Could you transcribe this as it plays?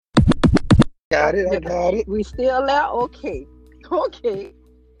Got it. I We, got it. we still there? Okay. Okay.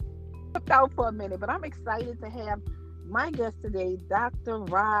 Look out for a minute, but I'm excited to have my guest today, Dr.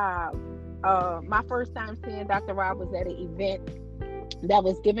 Rob. My first time seeing Dr. Rob was at an event that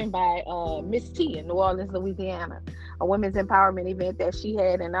was given by Miss T in New Orleans, Louisiana, a women's empowerment event that she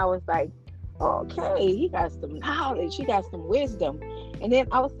had, and I was like, okay, he got some knowledge, he got some wisdom. And then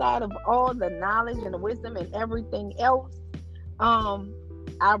outside of all the knowledge and the wisdom and everything else, um,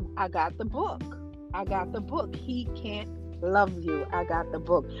 I got the book. I got the book. He Can't Love You. I got the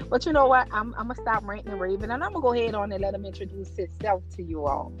book. But you know what? I'm gonna stop ranting and raving, and I'm gonna go ahead on and let him introduce himself to you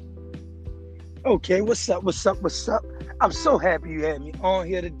all. Okay, what's up? What's up? What's up? I'm so happy you had me on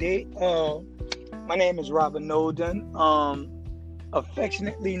here today. My name is Robert Nolden,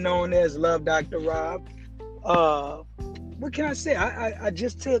 affectionately known as Love Dr. Rob. Uh, what can I say? I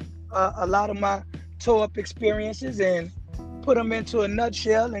just took a lot of my toe up experiences and put them into a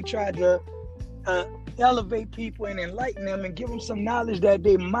nutshell and tried to uh, elevate people and enlighten them and give them some knowledge that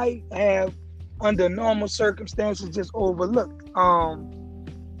they might have under normal circumstances just overlooked.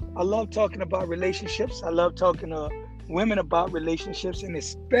 I love talking about relationships. I love talking to women about relationships, and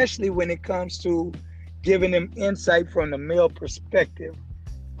especially when it comes to giving them insight from the male perspective,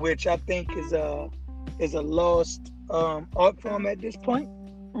 which I think is a lost art form at this point.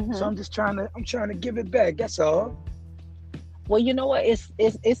 So Hmm. I'm trying to give it back. That's all. Well, you know what?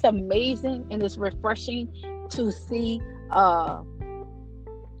 It's amazing and it's refreshing to see uh,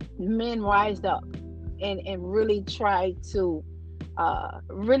 men rise up and really try to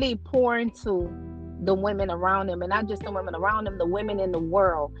really pour into the women around them, and not just the women around them, the women in the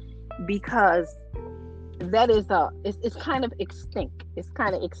world, because that is it's kind of extinct. It's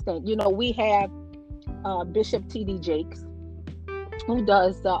kind of extinct. You know, we have Bishop T.D. Jakes, who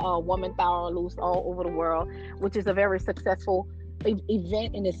does the Woman Power Loose all over the world, which is a very successful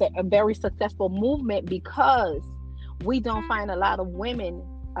event, and it's a very successful movement because we don't find a lot of women,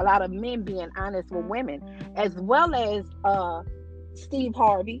 a lot of men being honest with women, as well as Steve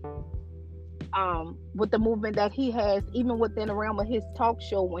Harvey, with the movement that he has, even within the realm of his talk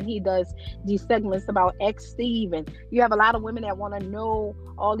show when he does these segments about ex Steve, and you have a lot of women that want to know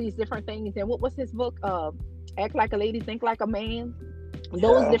all these different things. And what was his book? Act Like a Lady, Think Like a Man.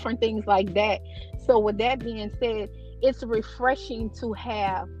 Those Yeah, different things like that. So with that being said, it's refreshing to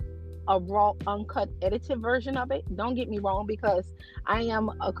have a raw, uncut, edited version of it. Don't get me wrong, because I am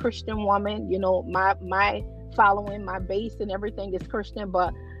a Christian woman. You know, my following, my base, and everything is Christian.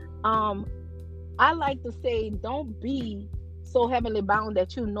 But um, I like to say, don't be so heavenly bound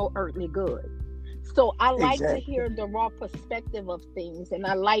that you know earthly good. So I like to exactly. hear the raw perspective of things, and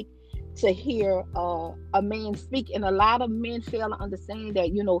I like to hear a man speak. And a lot of men fail to understand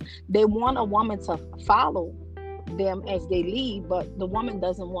that, you know, they want a woman to follow them as they lead, but the woman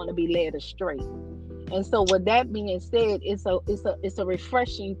doesn't want to be led astray. And so, with that being said, it's a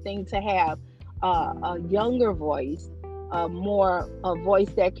refreshing thing to have a younger voice, more a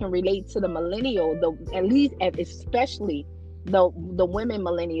voice that can relate to the millennial, the at least especially the women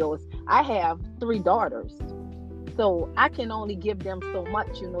millennials. I have three daughters, so I can only give them so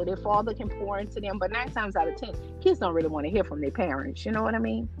much. You know, their father can pour into them, but 9 times out of 10, kids don't really want to hear from their parents. You know what I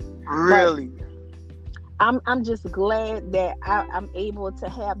mean? But Really. I'm just glad that I'm able to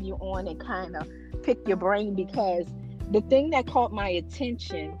have you on and kind of pick your brain, because the thing that caught my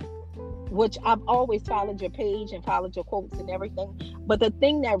attention, which I've always followed your page and followed your quotes and everything, but the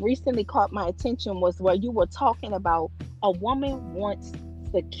thing that recently caught my attention was where you were talking about a woman wants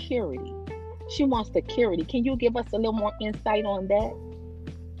security. She wants security. Can you give us a little more insight on that?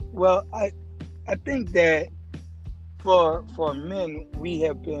 Well, I think that for men, we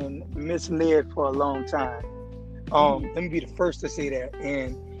have been misled for a long time. Hmm. Let me be the first to say that.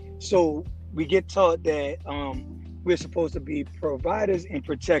 And so we get taught that we're supposed to be providers and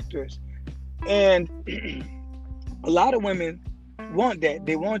protectors. And a lot of women want that.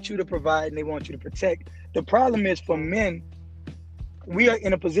 They want you to provide and they want you to protect. The problem is for men, we are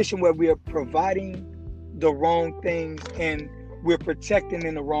in a position where we are providing the wrong things and we're protecting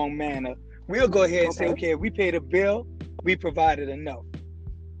in the wrong manner. We'll go ahead and say, Okay. okay, if we paid a bill, we provided enough.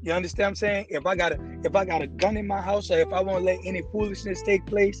 You understand what I'm saying? If I got a gun in my house, or if I won't let any foolishness take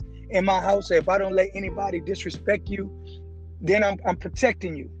place in my house, or if I don't let anybody disrespect you, then I'm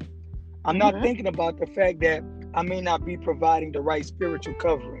protecting you. I'm not Hmm. thinking about the fact that I may not be providing the right spiritual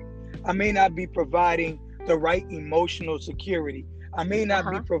covering. I may not be providing the right emotional security. I may not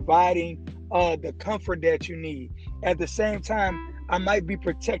be Uh-huh. providing the comfort that you need. At the same time, I might be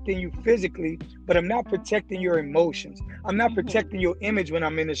protecting you physically, but I'm not protecting your emotions. I'm not Hmm. protecting your image when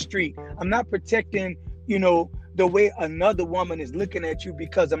I'm in the street. I'm not protecting, the way another woman is looking at you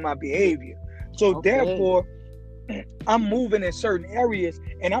because of my behavior. So Okay. therefore, I'm moving in certain areas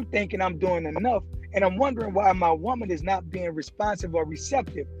and I'm thinking I'm doing enough. And I'm wondering why my woman is not being responsive or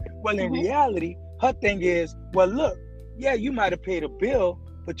receptive. Well, in Hmm. reality, her thing is, well, look, yeah, you might have paid a bill,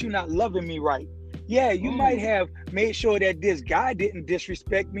 but you're not loving me right. Yeah, you might Mm. have made sure that this guy didn't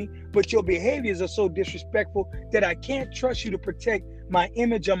disrespect me, but your behaviors are so disrespectful that I can't trust you to protect my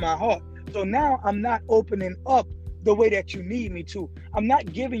image or my heart. So now I'm not opening up the way that you need me to. I'm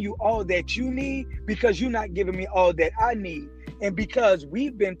not giving you all that you need because you're not giving me all that I need. And because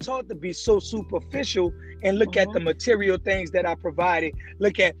we've been taught to be so superficial and look at the Hmm. material things that I provided,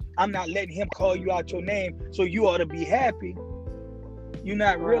 look at, I'm not letting him call you out your name, so you ought to be happy. You're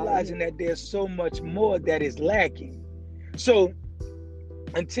not Right. realizing that there's so much more that is lacking. So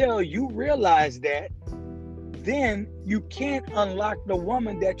until you realize that, then you can't unlock the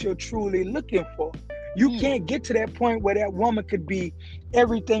woman that you're truly looking for. You Mm. can't get to that point where that woman could be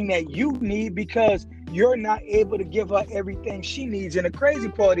everything that you need because you're not able to give her everything she needs. And the crazy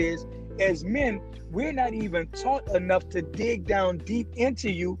part is, as men, we're not even taught enough to dig down deep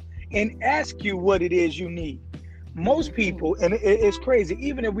into you and ask you what it is you need. Most Hmm. people, and it's crazy,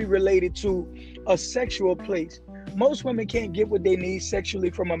 even if we relate it to a sexual place, most women can't get what they need sexually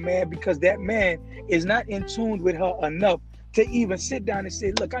from a man because that man is not in tune with her enough to even sit down and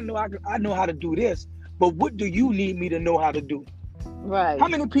say, look, I know how to do this, but what do you need me to know how to do? How Right.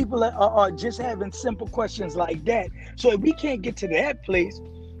 many people are just having simple questions like that? So if we can't get to that place,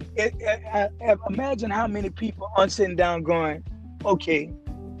 imagine how many people are sitting down going, okay,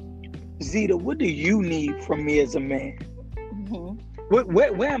 Zeta, what do you need from me as a man? Hmm.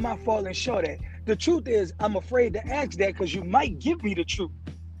 Where am I falling short at? The truth is, I'm afraid to ask that because you might give me the truth.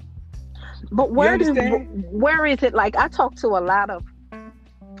 But You where do understand? where is it? Like I talk to a lot of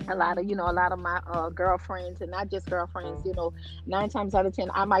a lot of my girlfriends, and not just girlfriends. 9 times out of 10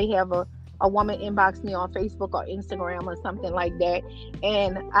 I might have a woman inbox me on Facebook or Instagram or something like that,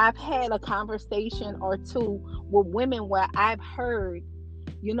 and I've had a conversation or two with women where I've heard,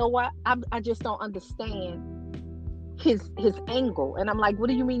 you know what, I just don't understand his angle. And I'm like, what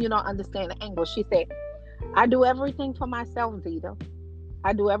do you mean you don't understand the angle? She said, I do everything for myself, Zeta.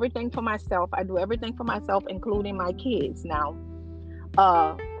 I do everything for myself. I do everything for myself, including my kids. Now,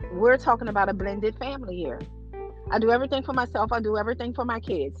 uh we're talking about a blended family here. I do everything for myself. I do everything for my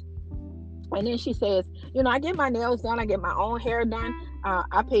kids. And then she says, I get my nails done. I get my own hair done.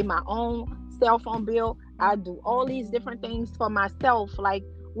 I pay my own cell phone bill. I do all these different things for myself. Like,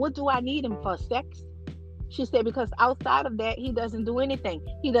 what do I need him for? Sex? She said, because outside of that, he doesn't do anything.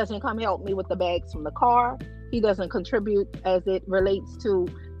 He doesn't come help me with the bags from the car. He doesn't contribute as it relates to,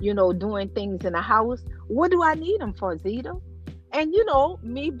 doing things in the house. What do I need him for, Zeta? And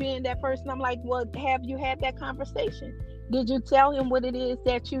me being that person, I'm like, well, have you had that conversation? Did you tell him what it is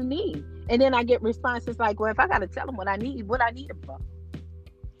that you need? And then I get responses like, well, if I got to tell him what I need him for.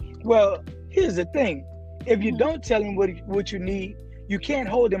 Well, here's the thing. If you Hmm. don't tell him what you need, you can't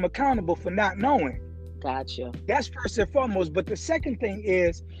hold him accountable for not knowing. Gotcha. That's first and foremost. But the second thing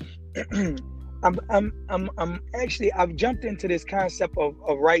is, I'm actually I've jumped into this concept of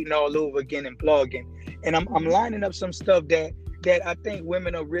writing all over again and blogging, and I'm Hmm. lining up some stuff that I think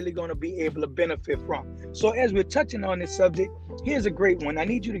women are really going to be able to benefit from. So as we're touching on this subject, here's a great one. I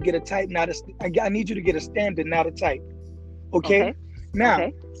need you to get a type, not a. I need you to get a standard, not a type. Okay. Okay. Now,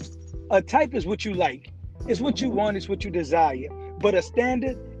 Okay. a type is what you like. It's what you Hmm. want. It's what you desire. But a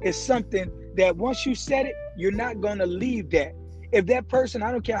standard is something that once you set it, you're not going to leave that. If that person,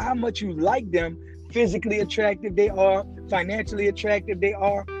 I don't care how much you like them, physically attractive they are, financially attractive they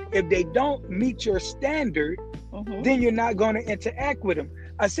are, if they don't meet your standard, Hmm. then you're not going to interact with them.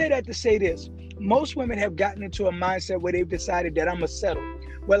 I say that to say this. Most women have gotten into a mindset where they've decided that I'm going to settle.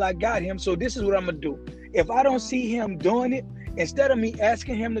 Well, I got him, so this is what I'm going to do. If I don't see him doing it, instead of me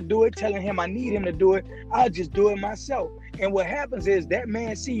asking him to do it, telling him I need him to do it, I'll just do it myself. And what happens is that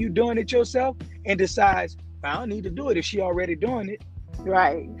man see you doing it yourself and decides, I don't need to do it if she already doing it.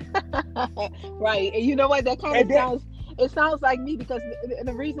 Right. Right. And you know what? That kind of And that, sounds like me, because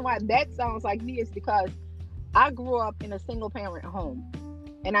the reason why that sounds like me is because I grew up in a single parent home.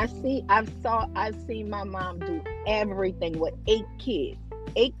 And I've seen my mom do everything with 8 kids.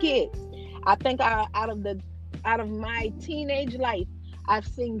 8 kids. I think out of my teenage life, I've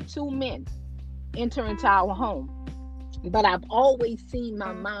seen 2 men enter into our home. But I've always seen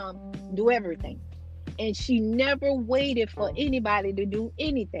my mom do everything. And she never waited for anybody to do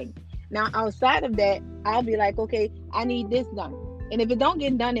anything. Now, outside of that, I'll be like, okay, I need this done. And if it don't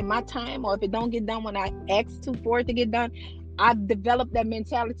get done in my time, or if it don't get done when I ask for it to get done, I've developed that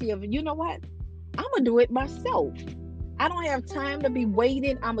mentality of, you know what? I'm gonna do it myself. I don't have time to be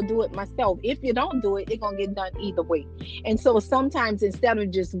waiting. I'm gonna do it myself. If you don't do it, it's gonna get done either way. And so sometimes instead of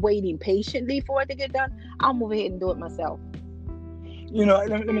just waiting patiently for it to get done, I'll move ahead and do it myself.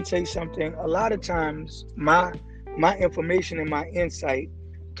 Let me tell you something. A lot of times, my information and my insight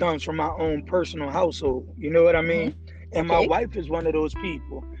comes from my own personal household. You know what I mean? And my wife is one of those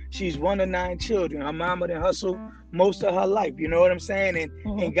people. She's one of 9 children. Her mama done hustled most of her life. You know what I'm saying?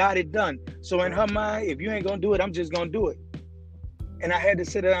 And got it done. So in her mind, if you ain't gonna do it, I'm just gonna do it. And I had to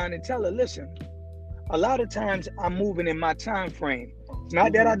sit down and tell her, listen, a lot of times I'm moving in my time frame. It's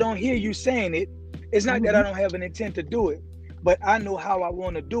not that I don't hear you saying it. It's not that I don't have an intent to do it, but I know how I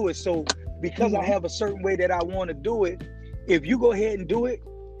want to do it. So because I have a certain way that I want to do it, if you go ahead and do it,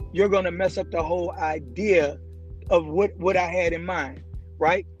 you're going to mess up the whole idea of what I had in mind,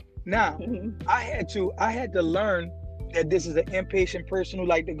 right? Now, I had to learn that this is an impatient person who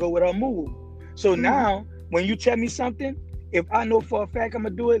like to go with her mood. So now, when you tell me something, if I know for a fact I'm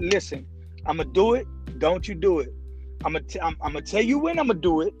going to do it, listen, I'm going to do it, don't you do it. I'm going to tell you when I'm going to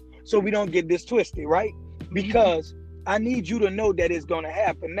do it so we don't get this twisted, right? Because I need you to know that it's going to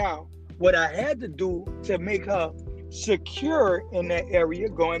happen. Now, what I had to do to make her secure in that area,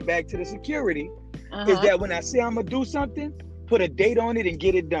 going back to the security, is that when I say I'm going to do something, put a date on it and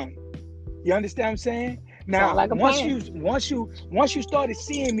get it done. You understand what I'm saying? Now, like once you started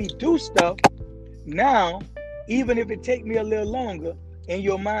seeing me do stuff, now, even if it take me a little longer, in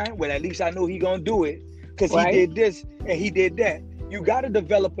your mind, well, at least I know he gonna do it because he did this and he did that. You got to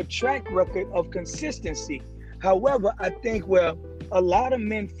develop a track record of consistency. However, I think where a lot of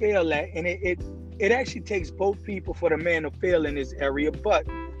men fail at, and it actually takes both people for the man to fail in this area, but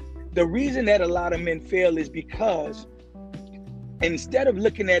the reason that a lot of men fail is because instead of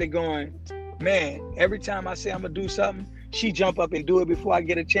looking at it going, man, every time I say I'm gonna do something, she jump up and do it before I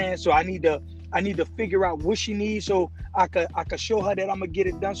get a chance. So I need to figure out what she needs so I could show her that I'm gonna get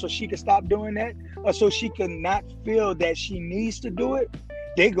it done so she can stop doing that, or so she can not feel that she needs to do it.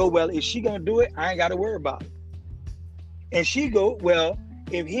 They go, well, if she gonna do it, I ain't gotta worry about it. And she go, well,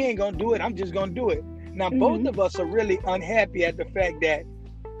 if he ain't gonna do it, I'm just gonna do it. Now, both of us are really unhappy at the fact that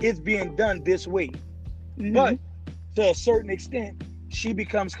it's being done this way. But to a certain extent, she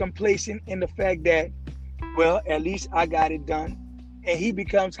becomes complacent in the fact that, well, at least I got it done. And he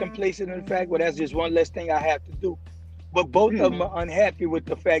becomes complacent in the fact, well, that's just one less thing I have to do. But both of them are unhappy with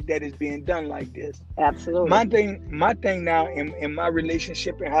the fact that it's being done like this. Absolutely. My thing now in my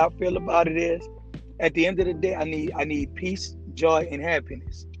relationship and how I feel about it is, at the end of the day, I need peace, joy, and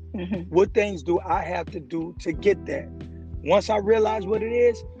happiness. What things do I have to do to get that? Once I realize what it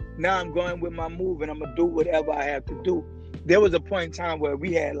is, now I'm going with my move and I'm gonna do whatever I have to do. There was a point in time where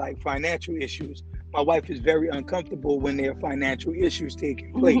we had like financial issues. My wife is very uncomfortable when there are financial issues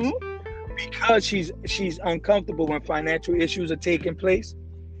taking place. Because she's uncomfortable when financial issues are taking place,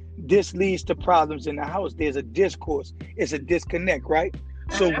 this leads to problems in the house. There's a discourse. It's a disconnect, right?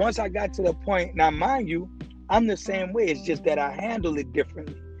 So once I got to the point, now mind you, I'm the same way. It's just that I handle it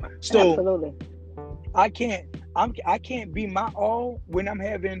differently. So absolutely. I can't be my all when I'm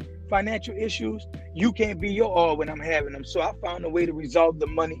having financial issues. You can't be your all when I'm having them. So I found a way to resolve the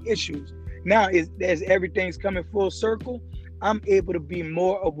money issues. Now, as everything's coming full circle, I'm able to be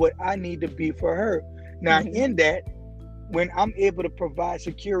more of what I need to be for her. Now, in that, when I'm able to provide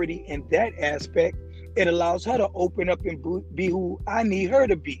security in that aspect, it allows her to open up and be who I need her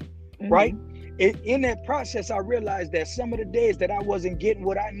to be, right? In that process, I realized that some of the days that I wasn't getting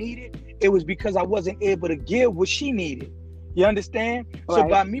what I needed, it was because I wasn't able to give what she needed. You understand? Right. So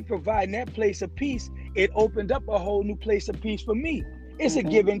by me providing that place of peace, it opened up a whole new place of peace for me. It's a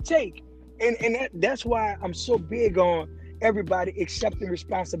give and take. And that's why I'm so big on everybody accepting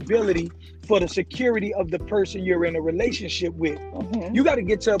responsibility for the security of the person you're in a relationship with. You got to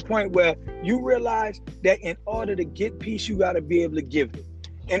get to a point where you realize that in order to get peace, you got to be able to give it.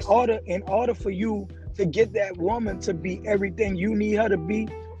 In order for you to get that woman to be everything you need her to be,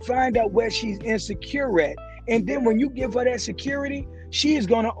 find out where she's insecure at. And then when you give her that security, she is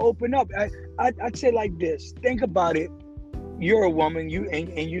going to open up. I'd say like this. Think about it. You're a woman,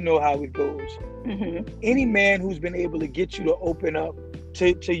 and you know how it goes. Any man who's been able to get you to open up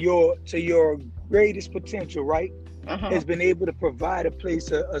to your greatest potential, right, has been able to provide a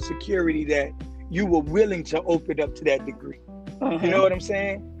place of security that you were willing to open up to that degree. You know what I'm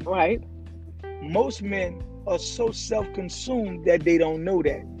saying? Right. Most men are so self-consumed that they don't know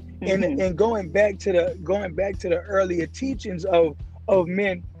that. And going back to the earlier teachings of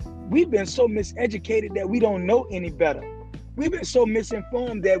men, we've been so miseducated that we don't know any better. We've been so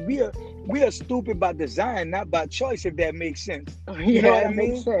misinformed that we are stupid by design, not by choice, if that makes sense. You know what I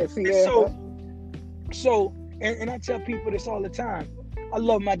mean? Makes sense, yeah. So And I tell people this all the time. I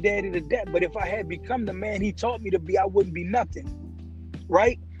love my daddy to death, but if I had become the man he taught me to be, I wouldn't be nothing,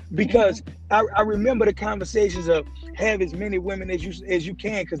 right? Because I remember the conversations of have as many women as you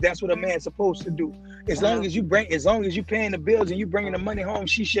can, because that's what a man's supposed to do. As long as you paying the bills and you bringing the money home,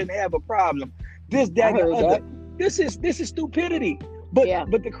 she shouldn't have a problem. This, that, and the other. This is stupidity.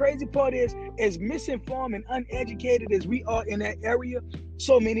 But the crazy part is, as misinformed and uneducated as we are in that area,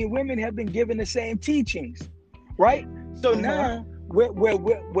 so many women have been given the same teachings, right? So now where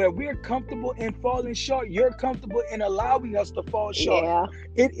we're comfortable in falling short, you're comfortable in allowing us to fall short.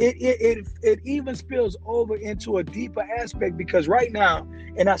 It even spills over into a deeper aspect, because right now,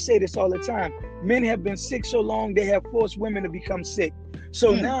 and I say this all the time, men have been sick so long they have forced women to become sick.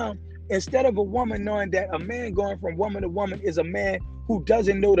 So now, instead of a woman knowing that a man going from woman to woman is a man who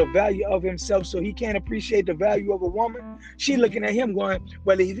doesn't know the value of himself, so he can't appreciate the value of a woman, she looking at him going,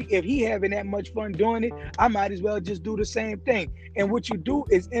 well, if he having that much fun doing it, I might as well just do the same thing. And what you do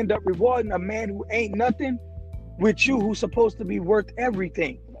is end up rewarding a man who ain't nothing with you, who's supposed to be worth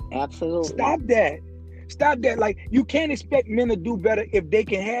everything. Absolutely. Stop that. Like, you can't expect men to do better if they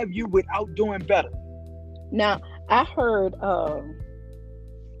can have you without doing better. Now, I heard,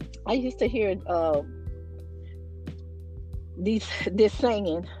 I used to hear this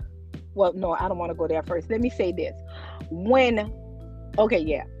saying. Well, no, I don't want to go there first. Let me say this. When a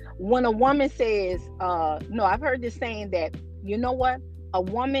woman says, no, I've heard this saying that, you know what? A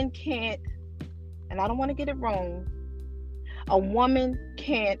woman can't, and I don't want to get it wrong, when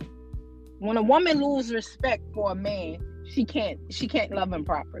a woman loses respect for a man, she can't love him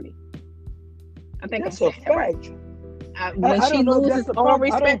properly. I think that's a fact. When she loses all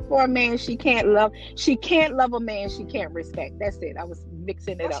respect for a man, she can't love a man she can't respect. That's it. I was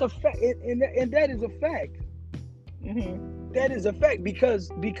mixing it up. That's a fact, and that is a fact. That is a fact,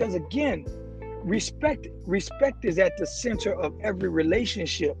 because again, respect is at the center of every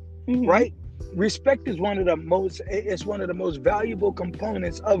relationship, right? Respect is one of the most valuable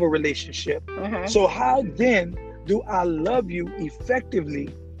components of a relationship. So how then do I love you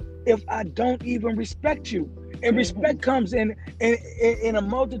effectively if I don't even respect you? And respect comes in a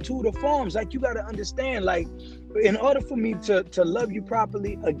multitude of forms. Like, you got to understand, like, in order for me to love you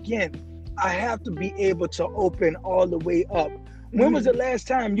properly, again, I have to be able to open all the way up. When was the last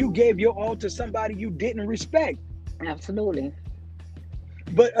time you gave your all to somebody you didn't respect? Absolutely.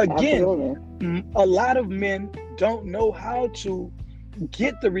 But again, a lot of men don't know how to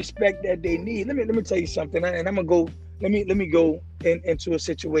get the respect that they need. Let me tell you something, and I'm gonna go. Let me go into a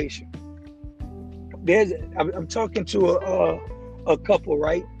situation. I'm talking to a couple,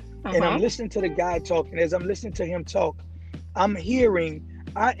 right? And I'm listening to the guy talking. As I'm listening to him talk, I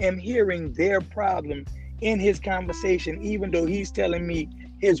am hearing their problem in his conversation, even though he's telling me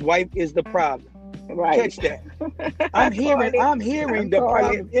his wife is the problem. Right. Catch that. I'm hearing the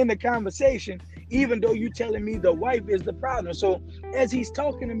problem in the conversation, even though you're telling me the wife is the problem. So as he's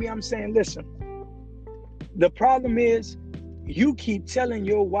talking to me, I'm saying, listen, the problem is you keep telling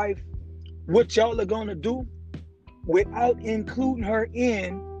your wife what y'all are gonna do without including her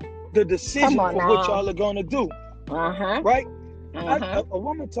in the decision for what y'all are gonna do. Right? A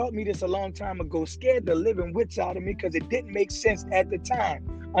woman taught me this a long time ago, scared the living wits out of me because it didn't make sense at the time.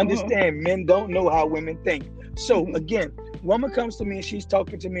 Understand, men don't know how women think. So again, woman comes to me and she's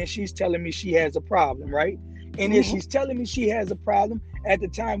talking to me and she's telling me she has a problem, right? And if she's telling me she has a problem, at the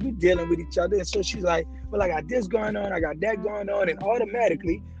time we're dealing with each other. And so she's like, well, I got this going on, I got that going on, and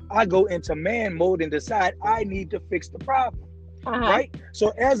automatically I go into man mode and decide I need to fix the problem, right?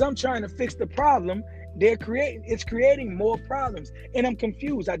 So as I'm trying to fix the problem, it's creating more problems, and I'm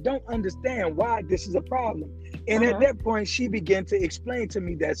confused. I don't understand why this is a problem. And at that point, she began to explain to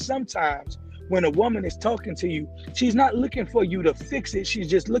me that sometimes when a woman is talking to you, she's not looking for you to fix it. She's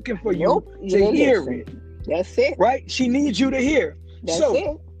just looking for you to hear it. That's it. Right? She needs you to hear. That's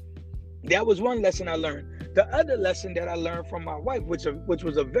it. That was one lesson I learned. The other lesson that I learned from my wife, which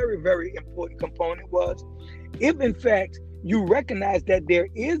was a very, very important component, was if in fact you recognize that there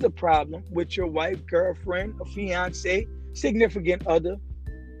is a problem with your wife, girlfriend, a fiance, significant other,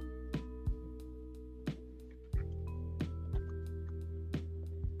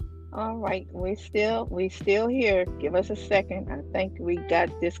 all right, we still here. Give us a second. I think we got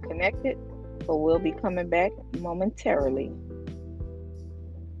disconnected, but we'll be coming back momentarily.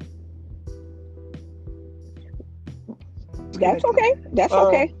 That's okay. That's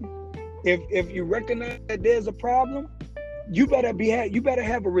okay. If you recognize that there's a problem, you better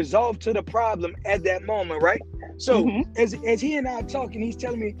have a resolve to the problem at that moment, right? So as he and I are talking, he's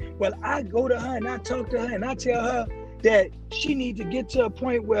telling me, well, I go to her and I talk to her and I tell her that she needs to get to a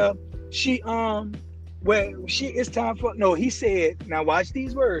point where she where it's time for, no, he said, now watch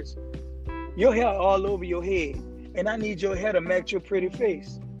these words. Your hair all over your head, and I need your hair to match your pretty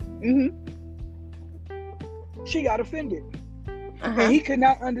face. Mm-hmm. She got offended. Uh-huh. And he could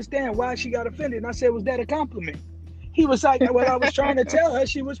not understand why she got offended. And I said, was that a compliment? He was like, well, I was trying to tell her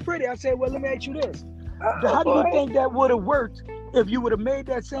she was pretty. I said, well, let me ask you this. How do you think that would have worked if you would have made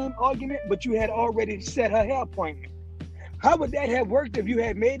that same argument, but you had already set her hair appointment? How would that have worked if you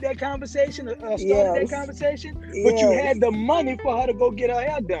had made that conversation or started that conversation, but you had the money for her to go get her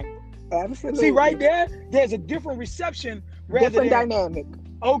hair done? Absolutely. See, right there, there's a different reception. Different dynamic.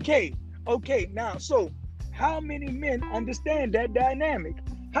 Okay. Now, so how many men understand that dynamic?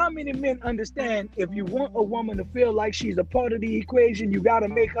 How many men understand if you want a woman to feel like she's a part of the equation, you got to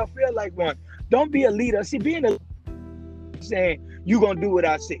make her feel like one? Don't be a leader. See, being a saying, you're going to do what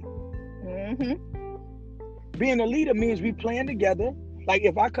I say. Mm-hmm. Being a leader means we plan together. Like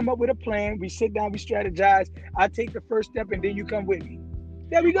if I come up with a plan, we sit down, we strategize. I take the first step and then you come with me.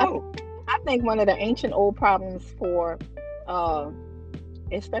 There we go. I think one of the ancient old problems for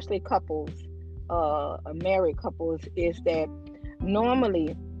especially couples, married couples, is that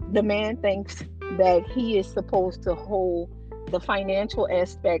normally the man thinks that he is supposed to hold the financial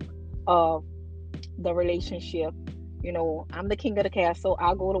aspect of the relationship. You know, I'm the king of the castle.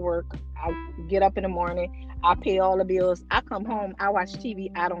 I go to work. I get up in the morning. I pay all the bills. I come home. I watch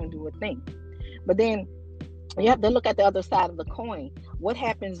TV. I don't do a thing. But then you have to look at the other side of the coin. What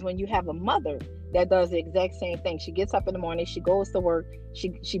happens when you have a mother that does the exact same thing? She gets up in the morning. She goes to work.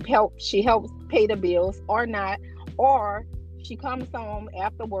 She helps pay the bills or not. Or she comes home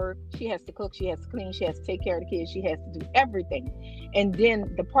after work. She has to cook. She has to clean. She has to take care of the kids. She has to do everything. And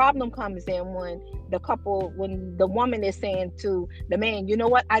then the problem comes in when the woman is saying to the man, you know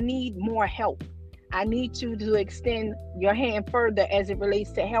what? I need more help. I need you to extend your hand further as it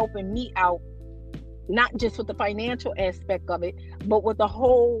relates to helping me out, not just with the financial aspect of it, but with the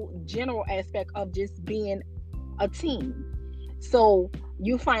whole general aspect of just being a team. So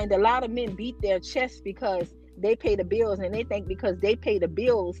you find a lot of men beat their chest because they pay the bills, and they think because they pay the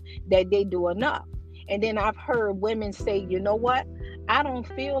bills that they do enough. And then I've heard women say, you know what? I don't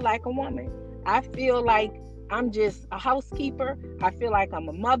feel like a woman. I feel like I'm just a housekeeper. I feel like I'm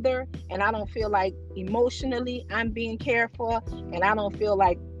a mother, and I don't feel like emotionally I'm being cared for, and I don't feel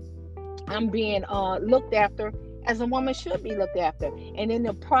like I'm being looked after as a woman should be looked after. And then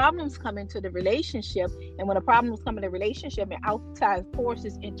the problems come into the relationship, and when the problems come in the relationship and outside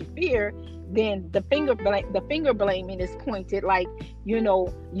forces interfere, then the finger blaming is pointed, like, you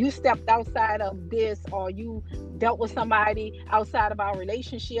know, you stepped outside of this, or you dealt with somebody outside of our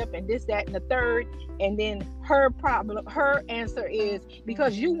relationship, and this, that, and the third. And then her answer is,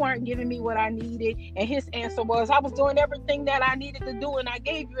 because you weren't giving me what I needed, and his answer was, I was doing everything that I needed to do, and I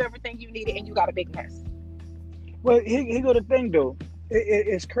gave you everything you needed, and you got a big mess. Well, here go the thing though.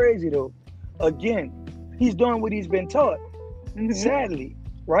 It's crazy though. Again, he's doing what he's been taught. Mm-hmm. Sadly,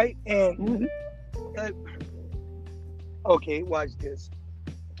 right? And okay, watch this.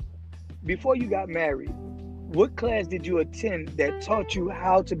 Before you got married, what class did you attend that taught you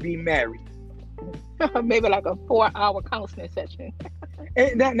how to be married? Maybe like a 4-hour counseling session.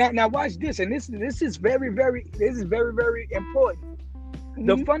 And now watch this. And this is very, very important. Mm-hmm.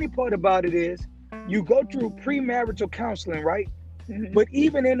 The funny part about it is, you go through premarital counseling, right? Mm-hmm. But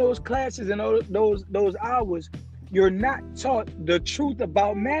even in those classes and those hours, you're not taught the truth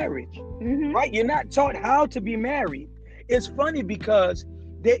about marriage, mm-hmm. right? You're not taught how to be married. It's funny because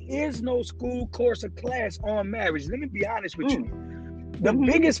there is no school course or class on marriage. Let me be honest with you.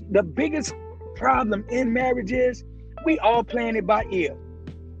 The biggest problem in marriage is we all plan it by ear.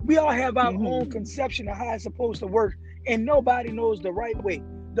 We all have our own conception of how it's supposed to work, and nobody knows the right way.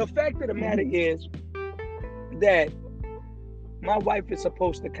 The fact of the matter is that my wife is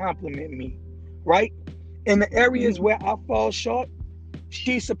supposed to compliment me, right? In the areas where I fall short,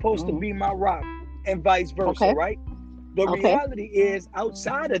 she's supposed to be my rock, and vice versa, right? The reality is,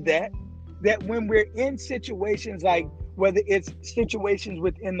 outside of that when we're in situations like, whether it's situations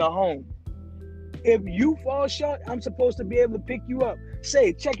within the home, if you fall short, I'm supposed to be able to pick you up.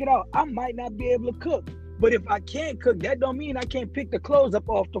 Say, check it out, I might not be able to cook, but if I can't cook, that don't mean I can't pick the clothes up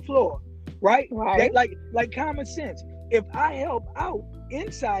off the floor, right? That, like common sense. If I help out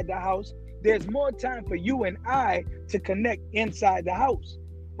inside the house, there's more time for you and I to connect inside the house,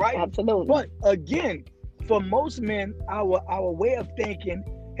 right? Absolutely. But again, for most men, our way of thinking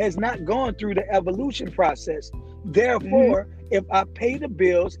has not gone through the evolution process. Therefore, if I pay the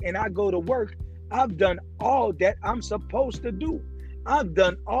bills and I go to work, I've done all that I'm supposed to do. I've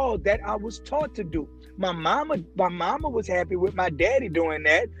done all that I was taught to do. My mama was happy with my daddy doing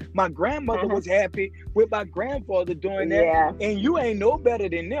that. My grandmother Uh-huh. was happy with my grandfather doing that. Yeah. And you ain't no better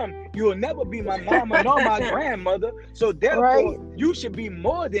than them. You'll never be my mama nor my grandmother. So therefore, Right. you should be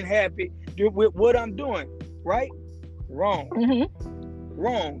more than happy with what I'm doing. Right? Wrong. Hmm.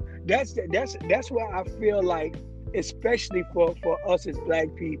 Wrong. That's why I feel like, especially for us as black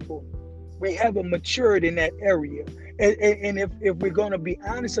people, we haven't matured in that area. And if we're going to be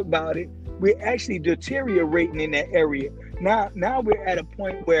honest about it, we're actually deteriorating in that area. Now we're at a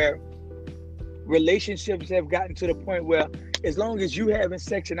point where relationships have gotten to the point where, as long as you having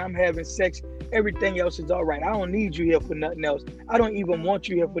sex and I'm having sex, everything else is all right. I don't need you here for nothing else. I don't even want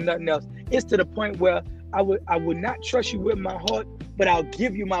you here for nothing else. It's to the point where I would not trust you with my heart, but I'll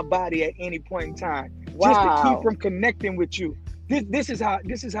give you my body at any point in time, just to keep Wow. from connecting with you. This is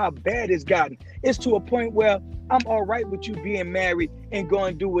how bad it's gotten. It's to a point where I'm all right with you being married and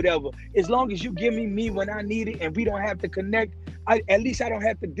going to do whatever, as long as you give me when I need it, and we don't have to connect. At least I don't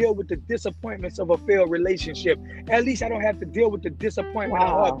have to deal with the disappointments of a failed relationship. At least I don't have to deal with the disappointment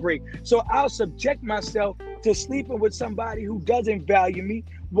and Wow. heartbreak. So I'll subject myself to sleeping with somebody who doesn't value me,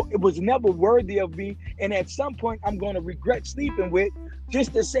 it was never worthy of me, and at some point I'm going to regret sleeping with,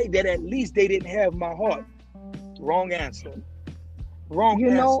 just to say that at least they didn't have my heart. Wrong answer. Wrong You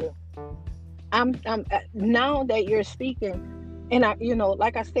know, answer. I'm now that you're speaking, and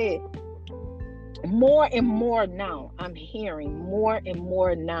like I said, more and more now, I'm hearing more and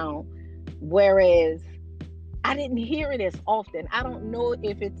more now, whereas I didn't hear it as often. I don't know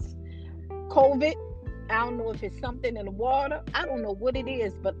if it's COVID. I don't know if it's something in the water. I don't know what it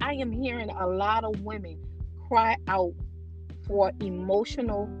is, but I am hearing a lot of women cry out for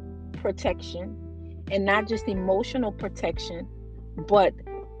emotional protection, and not just emotional protection, but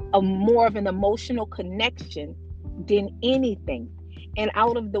a more of an emotional connection than anything. And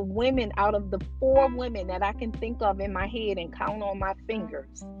out of the 4 women that I can think of in my head and count on my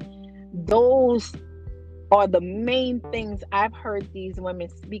fingers, those are the main things I've heard these women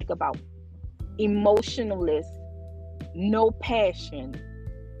speak about. Emotionless, no passion.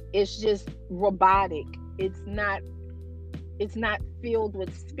 It's just robotic. It's not filled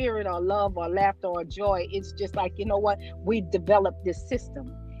with spirit or love or laughter or joy. It's just like, you know what? We've developed this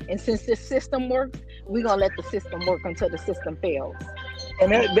system. And since this system works, we're going to let the system work until the system fails.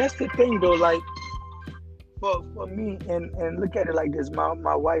 And that's the thing, though. Like, for me, and look at it like this.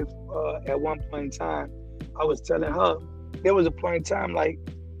 My wife, at one point in time, I was telling her, there was a point in time, like,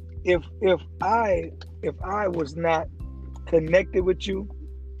 if I was not connected with you,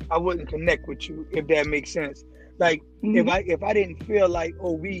 I wouldn't connect with you, if that makes sense. Like, Mm-hmm. if I didn't feel like,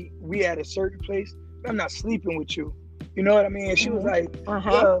 oh, we at a certain place, I'm not sleeping with you. You know what I mean? And she was Mm-hmm. like, Uh-huh.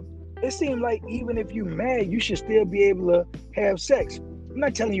 well, it seemed like even if you mad, you should still be able to have sex. I'm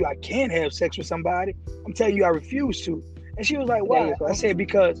not telling you I can't have sex with somebody. I'm telling you I refuse to. And she was like, There why? you I go. said,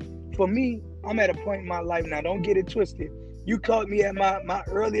 because for me, I'm at a point in my life now. Don't get it twisted. You caught me at my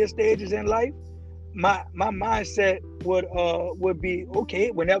earlier stages in life. My mindset would be,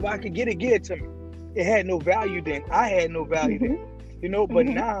 okay, whenever I could get it, give it to me. It had no value then. I had no value then. But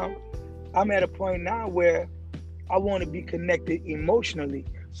Mm-hmm. now I'm at a point now where I want to be connected emotionally.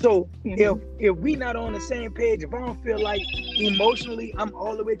 So Mm-hmm. if we not on the same page, if I don't feel like emotionally I'm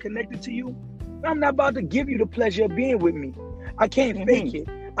all the way connected to you, I'm not about to give you the pleasure of being with me. I can't fake Mm-hmm. it.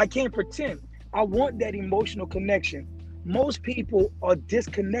 I can't pretend. I want that emotional connection. Most people are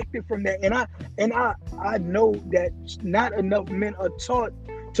disconnected from that, and I know that not enough men are taught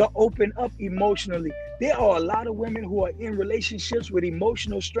to open up emotionally. There are a lot of women who are in relationships with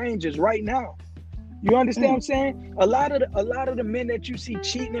emotional strangers right now. You understand what I'm Mm. saying? A lot of the men that you see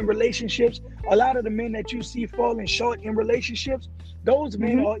cheating in relationships, a lot of the men that you see falling short in relationships, those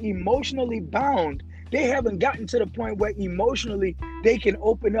men Mm-hmm. are emotionally bound. They haven't gotten to the point where emotionally they can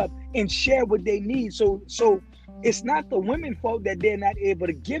open up and share what they need. So it's not the women fault that they're not able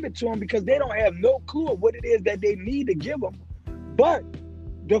to give it to them, because they don't have no clue of what it is that they need to give them. But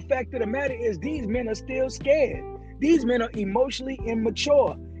the fact of the matter is, these men are still scared. These men are emotionally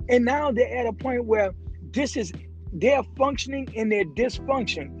immature. And now they're at a point where they're functioning in their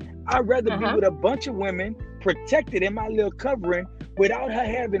dysfunction. I'd rather be Uh-huh. with a bunch of women protected in my little covering without her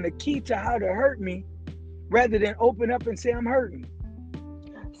having the key to how to hurt me, rather than open up and say I'm hurting.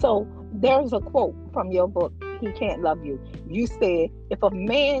 So there's a quote from your book, He Can't Love You. You said, if a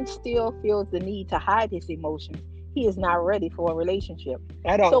man still feels the need to hide his emotions, he is not ready for a relationship.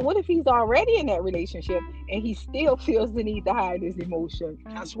 At So all. what if he's already in that relationship and he still feels the need to hide his emotion?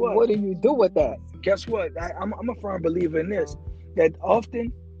 Guess what? What do you do with that? Guess what? I'm a firm believer in this, that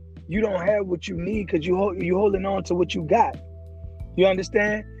often you don't have what you need because you holding on to what you got. You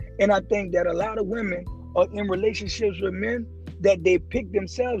understand? And I think that a lot of women are in relationships with men that they picked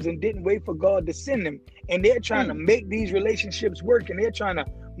themselves and didn't wait for God to send them. And they're trying to make these relationships work, and they're trying to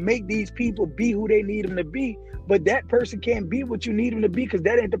make these people be who they need them to be. But that person can't be what you need them to be, because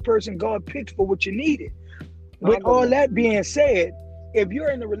that ain't the person God picked for what you needed. With all that being said, if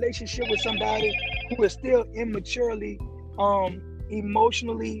you're in a relationship with somebody who is still immaturely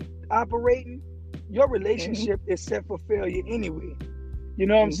emotionally operating, your relationship is set for failure anyway. You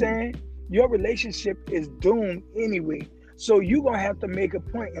know what I'm saying? Your relationship is doomed anyway. So you're gonna have to make a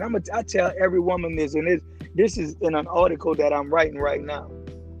point. And I tell every woman this, and this is in an article that I'm writing right now.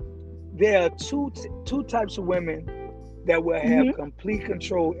 There are two types of women that will have complete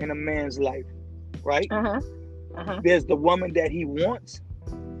control in a man's life, right? There's the woman that he wants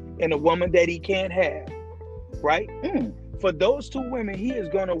and the woman that he can't have, right? For those two women, he is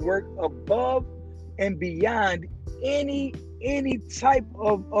going to work above and beyond any type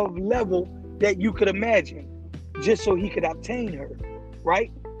of level that you could imagine, just so he could obtain her,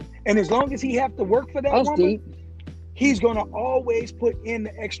 right? And as long as he have to work for that woman, he's going to always put in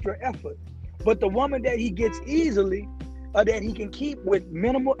the extra effort. But the woman that he gets easily, or that he can keep with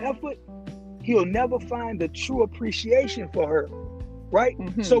minimal effort, he'll never find the true appreciation for her, right?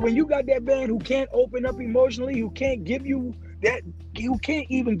 So when you got that man who can't open up emotionally, who can't give you that, who can't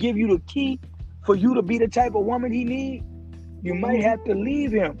even give you the key for you to be the type of woman he needs, you might have to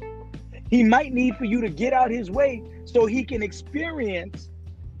leave him. He might need for you to get out his way so he can experience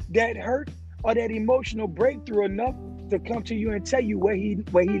that hurt or that emotional breakthrough enough to come to you and tell you where he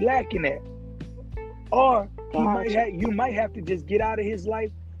lacking at. Or you might have to just get out of his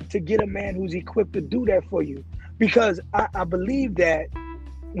life to get a man who's equipped to do that for you. Because I believe that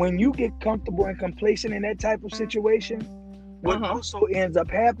when you get comfortable and complacent in that type of situation, what also ends up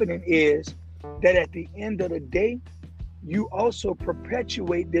happening is that at the end of the day, you also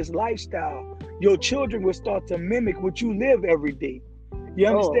perpetuate this lifestyle. Your children will start to mimic what you live every day. You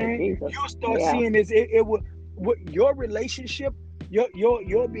understand? You'll start seeing this. It will, your relationship,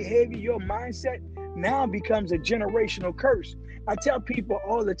 your behavior, your mindset now becomes a generational curse. I tell people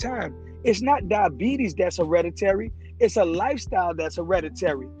all the time, it's not diabetes that's hereditary, it's a lifestyle that's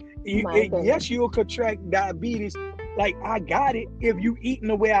hereditary. Yes, you'll contract diabetes, like I got it, if you eating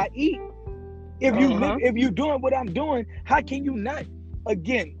the way I eat. If you live, if you doing what I'm doing, how can you not?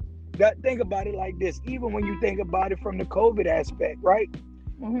 Again, think about it like this. Even when you think about it from the COVID aspect, right?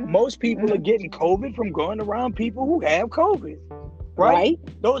 Most people are getting COVID from going around people who have COVID, right?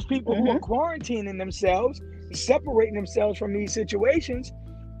 Those people who are quarantining themselves, separating themselves from these situations,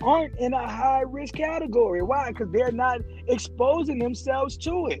 aren't in a high risk category. Why? Because they're not exposing themselves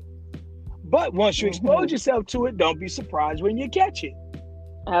to it. But once you expose yourself to it, don't be surprised when you catch it.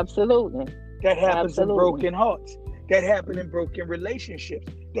 Absolutely. That happens in broken hearts. That happens in broken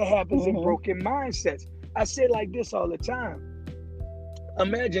relationships. That happens in broken mindsets. I say like this all the time.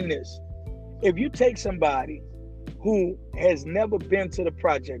 Imagine this. If you take somebody who has never been to the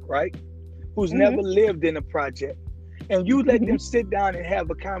project, right? Who's never lived in a project, and you let them sit down and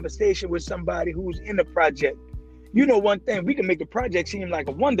have a conversation with somebody who's in the project, you know one thing, we can make the project seem like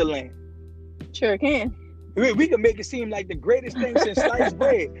a wonderland. Sure can. We can make it seem like the greatest thing since sliced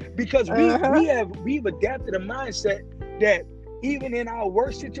bread, because we've adapted a mindset that even in our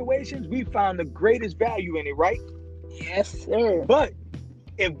worst situations, we found the greatest value in it, right? Yes, sir. But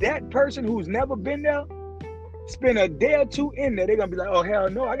if that person who's never been there spend a day or two in there, they're gonna be like, oh hell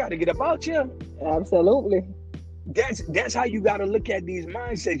no, I gotta get up out here. Absolutely. That's how you gotta look at these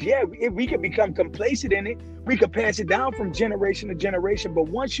mindsets. Yeah, if we could become complacent in it, we could pass it down from generation to generation. But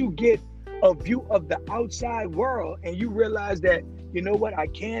once you get a view of the outside world and you realize that, you know what, I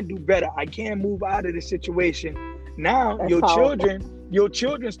can do better, I can move out of this situation. Now That's your powerful.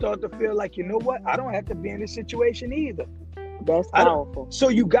 children start to feel like, you know what, I don't have to be in this situation either. That's powerful. So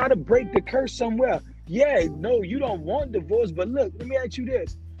you got to break the curse somewhere. Yeah, no, you don't want divorce, but look, let me ask you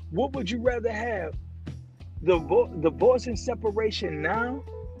this. What would you rather have? Divorce and separation now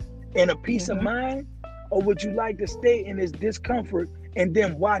and a peace of mind? Or would you like to stay in this discomfort and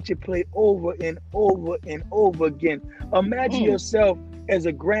then watch it play over and over and over again? Imagine yourself as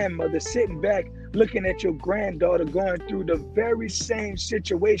a grandmother sitting back looking at your granddaughter going through the very same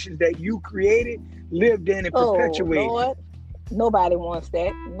situations that you created, lived in, and perpetuated. Lord. Nobody wants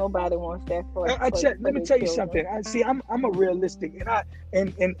that. Nobody wants that for. Let me tell you something. I'm a realistic,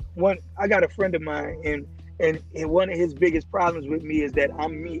 and when I got a friend of mine, and one of his biggest problems with me is that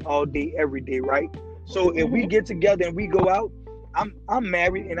I'm me all day, every day, right? So if we get together and we go out, I'm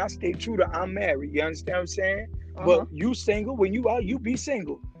married and I stay true to I'm married. You understand what I'm saying? But you single, when you out, you be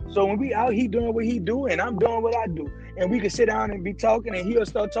single. So when we out, he doing what he do, and I'm doing what I do, and we can sit down and be talking, and he'll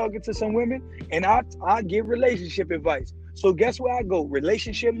start talking to some women, and I give relationship advice. So guess where I go?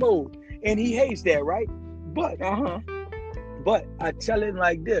 Relationship mode, and he hates that, right? But but I tell him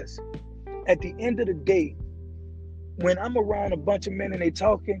like this: at the end of the day, when I'm around a bunch of men and they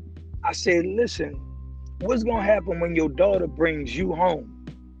talking, I say, listen, what's gonna happen when your daughter brings you home?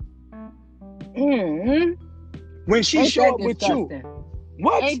 When she show up with you?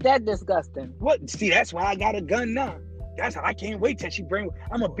 What? Ain't that disgusting? What? See, that's why I got a gun now. That's how I can't wait till she bring.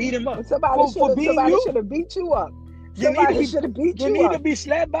 I'm gonna beat him up. Somebody should have beat you up. Somebody should have beat you up. You need to be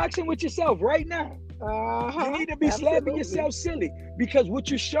slap boxing with yourself right now. You need to be slapping yourself silly, because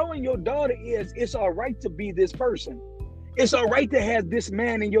what you're showing your daughter is it's all right to be this person. It's all right to have this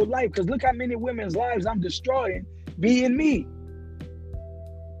man in your life, because look how many women's lives I'm destroying being me.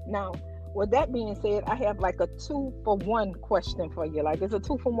 Now, with that being said, I have like a 2-for-1 question for you. Like, it's a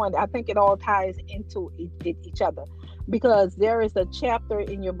 2-for-1. I think it all ties into each other, because there is a chapter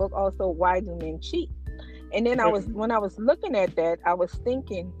in your book also, Why Do Men Cheat? And then when I was looking at that, I was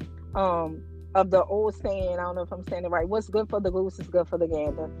thinking of the old saying, I don't know if I'm saying it right, what's good for the goose is good for the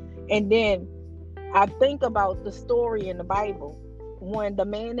gander. And then I think about the story in the Bible when the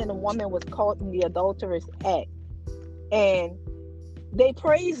man and the woman was caught in the adulterous act, and they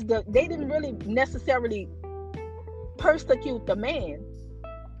didn't really necessarily persecute the man.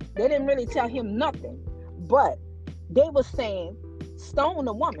 They didn't really tell him nothing, but they were saying, stone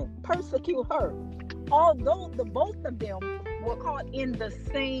the woman, persecute her. Although the both of them were caught in the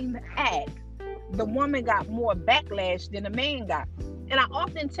same act, the woman got more backlash than the man got. And I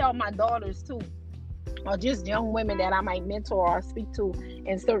often tell my daughters too, or just young women that I might mentor or speak to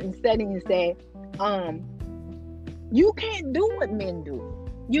in certain settings, that you can't do what men do.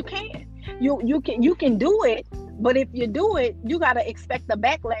 You can't. You can do it, but if you do it, you gotta expect the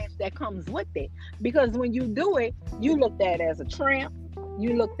backlash that comes with it. Because when you do it, you looked at as a tramp,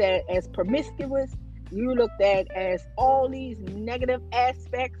 you looked at as promiscuous, you looked at as all these negative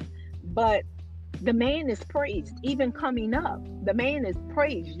aspects. But the man is praised, even coming up. The man is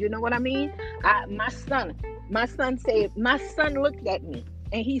praised. You know what I mean? My son looked at me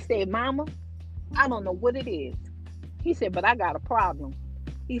and he said, Mama, I don't know what it is. He said, but I got a problem.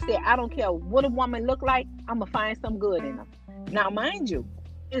 He said, I don't care what a woman look like, I'm going to find some good in her. Now, mind you,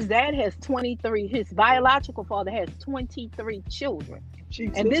 his dad has 23, his biological father has 23 children.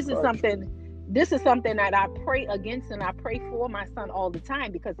 Jesus, and this is something that I pray against, and I pray for my son all the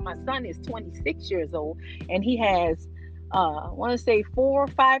time, because my son is 26 years old and he has, I want to say 4 or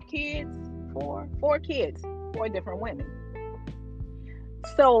 5 kids, four kids, 4 different women.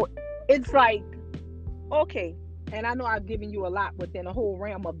 So it's like, okay, and I know I've given you a lot within the whole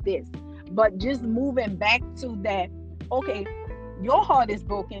realm of this, but just moving back to that, okay, your heart is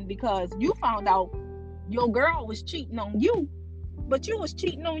broken because you found out your girl was cheating on you, but you was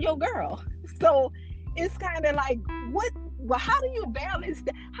cheating on your girl. So it's kind of like, how do you balance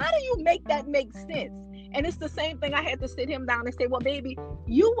that? How do you make that make sense? And it's the same thing. I had to sit him down and say, well, baby,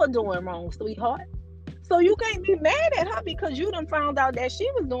 you were doing wrong, sweetheart. So you can't be mad at her because you done found out that she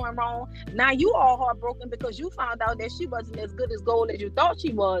was doing wrong. Now you all heartbroken because you found out that she wasn't as good as gold as you thought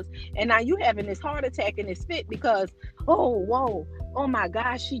she was. And now you having this heart attack and this fit because, oh my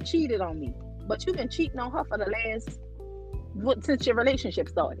gosh, she cheated on me. But you've been cheating on her for the since your relationship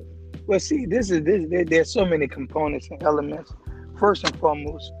started. Well, see, there's so many components and elements. First and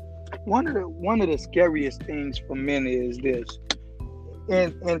foremost, one of the scariest things for men is this: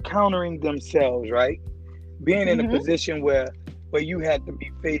 encountering themselves, right? Being in a position where you have to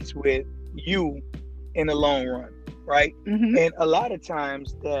be faced with you in the long run, right? And a lot of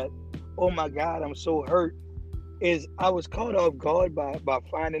times that, oh my God, I'm so hurt, is I was caught off guard by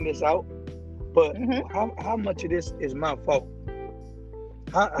finding this out. But how much of this is my fault?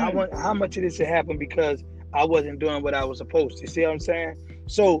 How much of this happened because I wasn't doing what I was supposed to? See what I'm saying?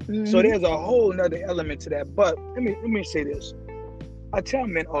 So there's a whole nother element to that. But let me say this. I tell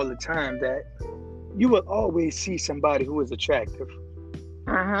men all the time that you will always see somebody who is attractive.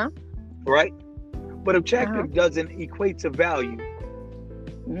 Right? But attractive doesn't equate to value.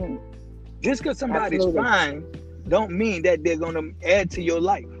 Just because somebody's fine don't mean that they're going to add to your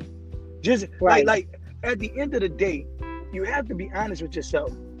life. Just like at the end of the day, you have to be honest with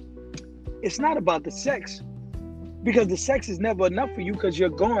yourself. It's not about the sex, because the sex is never enough for you because you're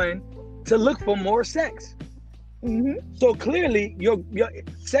going to look for more sex. So clearly your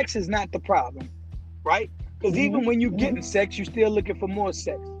sex is not the problem, right? Because even when you're getting sex, you're still looking for more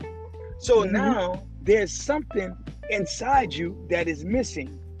sex. So now there's something inside you that is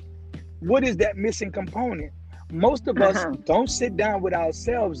missing. What is that missing component? Most of us don't sit down with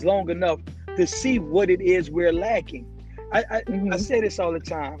ourselves long enough to see what it is we're lacking. I say this all the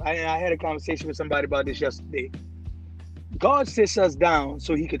time. I had a conversation with somebody about this yesterday. God sits us down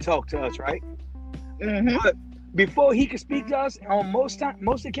so he could talk to us, right? But before he could speak to us, on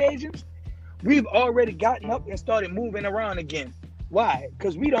most occasions, we've already gotten up and started moving around again. Why?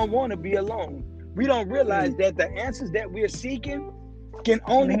 Because we don't want to be alone. We don't realize that the answers that we're seeking can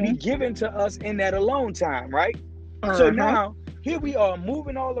only be given to us in that alone time, right? So now, here we are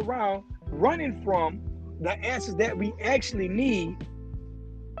moving all around, running from the answers that we actually need,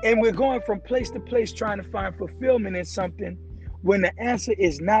 and we're going from place to place trying to find fulfillment in something when the answer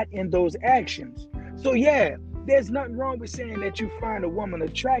is not in those actions. So yeah, there's nothing wrong with saying that you find a woman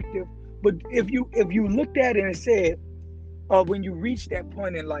attractive, but if you looked at it and said, when you reach that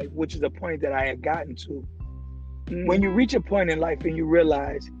point in life, which is a point that I had gotten to, when you reach a point in life and you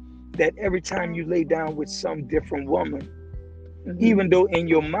realize that every time you lay down with some different woman, even though in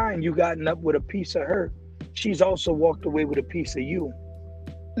your mind you gotten up with a piece of her, she's also walked away with a piece of you.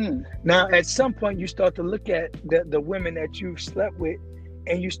 Now, at some point, you start to look at the women that you've slept with,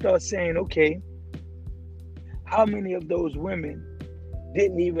 and you start saying, okay, how many of those women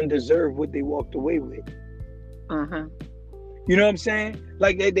didn't even deserve what they walked away with? You know what I'm saying?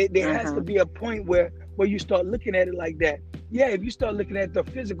 Like, there has to be a point where you start looking at it like that. Yeah, if you start looking at the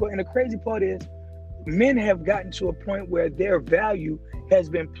physical, and the crazy part is, men have gotten to a point where their value has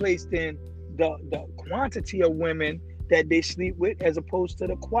been placed in the quantity of women that they sleep with as opposed to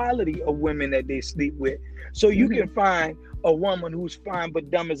the quality of women that they sleep with. So you can find a woman who's fine but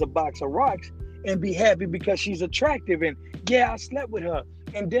dumb as a box of rocks and be happy because she's attractive and yeah, I slept with her.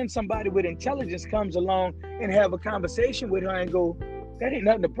 And then somebody with intelligence comes along and have a conversation with her and go, that ain't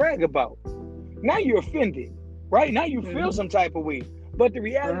nothing to brag about. Now you're offended, right? Now you feel some type of way. But the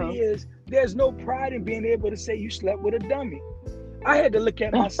reality is there's no pride in being able to say you slept with a dummy. I had to look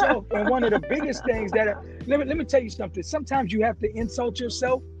at myself, and one of the biggest things that let me tell you something. Sometimes you have to insult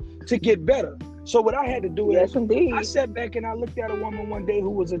yourself to get better. So what I had to do is I sat back and I looked at a woman one day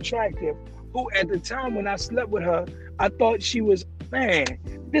who was attractive, who at the time when I slept with her, I thought she was, man,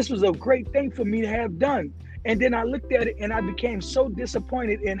 this was a great thing for me to have done. And then I looked at it and I became so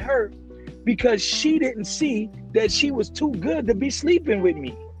disappointed in her because she didn't see that she was too good to be sleeping with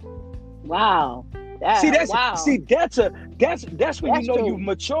me. Wow. That's when you know you've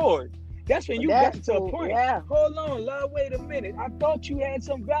matured. That's when you got to a point. Yeah. Hold on, love, wait a minute. I thought you had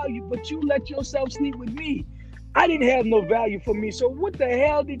some value, but you let yourself sleep with me. I didn't have no value for me. So what the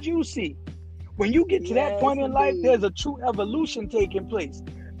hell did you see? When you get to that point in life, there's a true evolution taking place.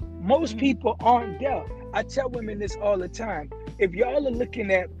 Most people aren't there. I tell women this all the time. If y'all are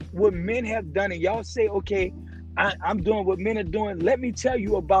looking at what men have done and y'all say, okay, I'm doing what men are doing, let me tell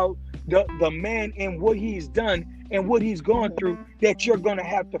you about the man and what he's done and what he's gone through that you're going to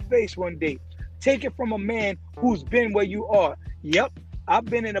have to face one day. Take it from a man who's been where you are. Yep, I've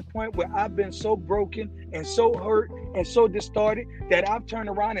been in a point where I've been so broken and so hurt and so distorted that I've turned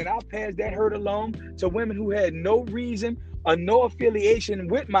around and I've passed that hurt along to women who had no reason or no affiliation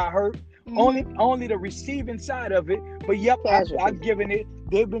with my hurt, only the receiving side of it. But yep, I've given it.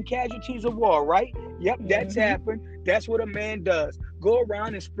 They've been casualties of war, right? Yep, that's happened. That's what a man does. Go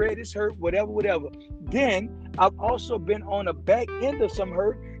around and spread his hurt, whatever. Then I've also been on the back end of some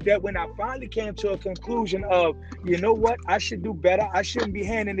hurt that when I finally came to a conclusion of, you know what, I should do better. I shouldn't be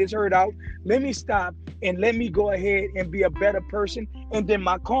handing this hurt out. Let me stop and let me go ahead and be a better person. And then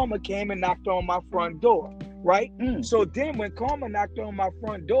my karma came and knocked on my front door, right? So then when karma knocked on my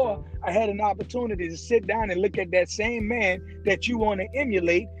front door, I had an opportunity to sit down and look at that same man that you want to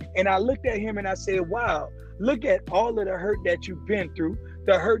emulate. And I looked at him and I said, wow, look at all of the hurt that you've been through,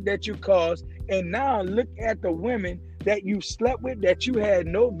 the hurt that you caused. And now look at the women that you slept with that you had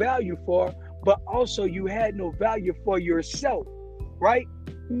no value for, but also you had no value for yourself, right?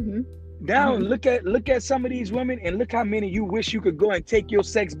 Now look at some of these women and look how many you wish you could go and take your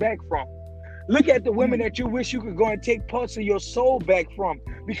sex back from. Look at the women that you wish you could go and take parts of your soul back from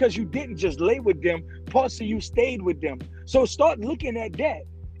because you didn't just lay with them, parts of you stayed with them. So start looking at that.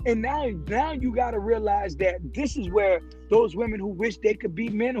 And now you got to realize that this is where those women who wish they could be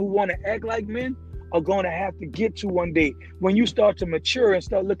men, who want to act like men, are going to have to get to one day when you start to mature and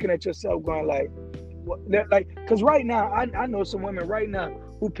start looking at yourself going because right now, I know some women right now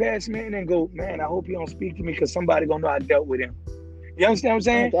who pass men and go, man, I hope he don't speak to me because somebody going to know I dealt with him. You understand what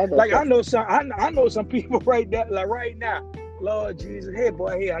I'm saying? Like I know some people right now, Lord Jesus, hey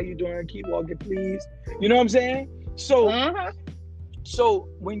boy, hey, how you doing? Keep walking, please. You know what I'm saying? So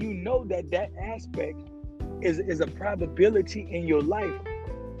when you know that aspect is a probability in your life,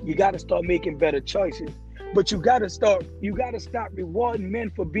 you got to start making better choices. But you gotta stop rewarding men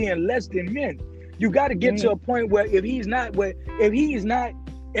for being less than men. You gotta get to a point where if he's not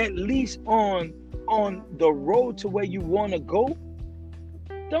at least on the road to where you wanna go,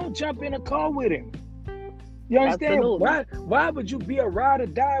 don't jump in a car with him. You understand? Absolutely. Why would you be a ride or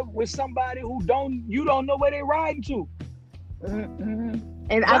die with somebody who you don't know where they're riding to?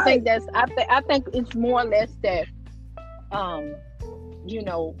 And I think it's more or less that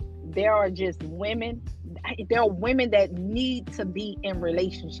there are just women. There are women that need to be in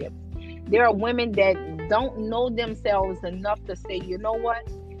relationships. There are women that don't know themselves enough to say, you know what?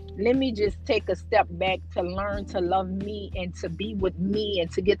 Let me just take a step back to learn to love me and to be with me and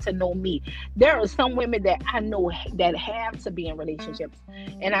to get to know me. There are some women that I know that have to be in relationships.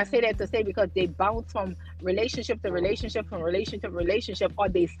 And I say that to say because they bounce from relationship to relationship, from relationship to relationship, or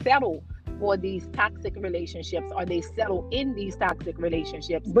they settle for these toxic relationships, or they settle in these toxic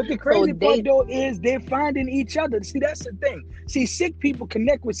relationships. But the crazy part though is they're finding each other. See, that's the thing. See, sick people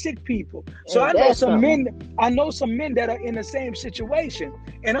connect with sick people. So I know some men that are in the same situation.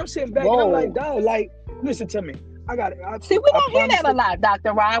 And I'm sitting back and I'm like, dog, like, listen to me. We don't hear that a lot,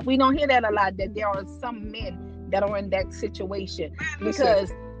 Dr. Rob. We don't hear that a lot, that there are some men that are in that situation.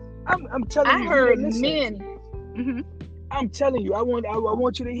 Because I'm telling you, I heard men. I'm telling you, I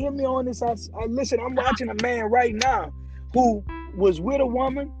want you to hear me on this. Listen, I'm watching a man right now who was with a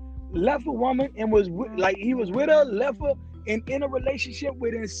woman, left a woman, and he was with her, left her, and in a relationship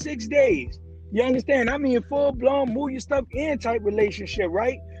within 6 days. You understand? I mean, full blown, move your stuff in type relationship,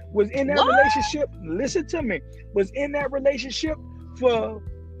 right? Was in that relationship. Listen to me. Was in that relationship for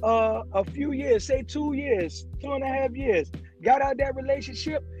a few years, say 2 years, 2.5 years. Got out of that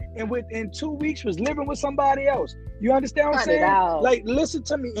relationship, and within 2 weeks was living with somebody else. You understand what I'm saying? Like, listen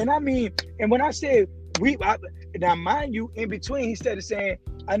to me. And I mean, and when I say now mind you, in between, he started saying,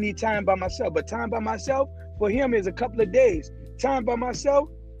 I need time by myself. But time by myself for him is a couple of days. Time by myself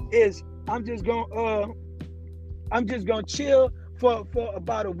is I'm just gonna chill for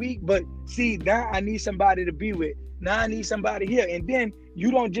about a week. But see, now I need somebody to be with. Now I need somebody here. And then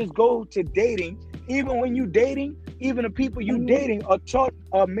you don't just go to dating. Even when you dating, even the people you dating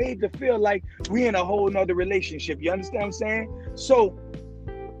are made to feel like we in a whole nother relationship. You understand what I'm saying? So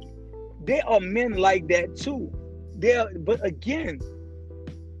there are men like that too. But again,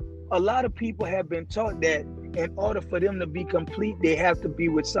 a lot of people have been taught that in order for them to be complete, they have to be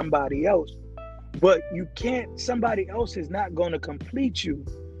with somebody else. But you can't, somebody else is not going to complete you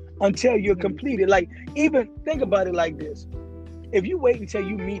until you're completed. Like, even think about it like this. If you wait until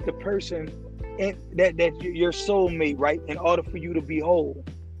you meet the person and that your soulmate, right, in order for you to be whole,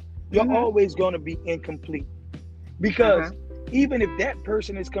 you're always going to be incomplete. Because even if that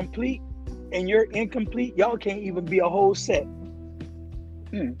person is complete and you're incomplete, y'all can't even be a whole set.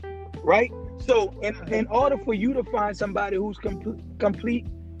 Right? So in order for you to find somebody who's complete,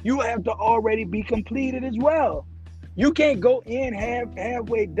 you have to already be completed as well. You can't go in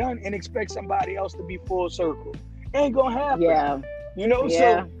halfway done and expect somebody else to be full circle. Ain't gonna happen. Yeah. You know,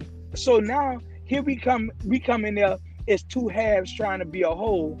 so now here we come in there as two halves trying to be a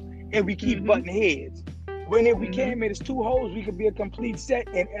whole, and we keep butting heads. When if we came in as two wholes, we could be a complete set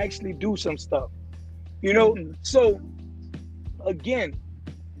and actually do some stuff. You know? So again,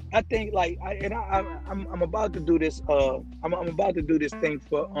 I think like I'm about to do this I'm about to do this thing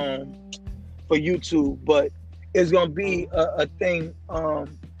for YouTube, but it's gonna be a thing.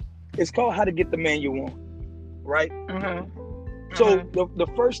 It's called How to Get the Man You Want, right? So the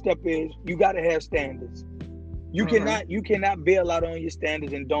first step is you gotta have standards. You cannot bail out on your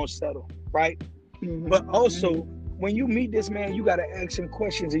standards and don't settle, right? But also when you meet this man, you gotta ask him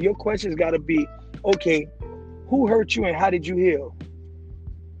questions, and your questions gotta be, okay, who hurt you and how did you heal?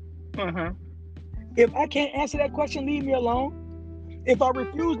 If I can't answer that question, leave me alone. If I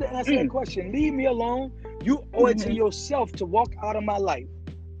refuse to answer that question, leave me alone. You owe it to yourself to walk out of my life.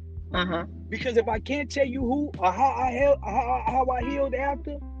 Because if I can't tell you who or how I healed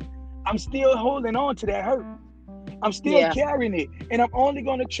after, I'm still holding on to that hurt. I'm still carrying it, and I'm only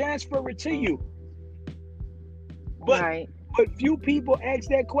going to transfer it to you. But few people ask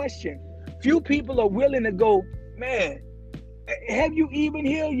that question. Few people are willing to go, man, have you even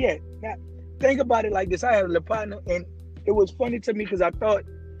healed yet? Now, think about it like this. I had a partner, and it was funny to me because I thought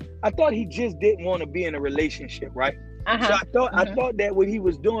he just didn't want to be in a relationship, right? So I thought that what he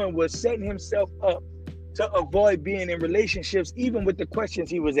was doing was setting himself up to avoid being in relationships, even with the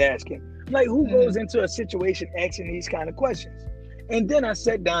questions he was asking. Like, who goes into a situation asking these kind of questions? And then I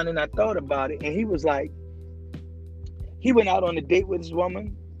sat down and I thought about it, and he was like, he went out on a date with this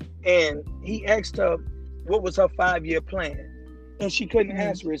woman, and he asked her what was her 5-year plan, and she couldn't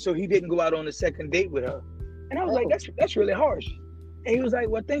answer it, so he didn't go out on a second date with her. And I was like, Oh. that's really harsh. And he was like,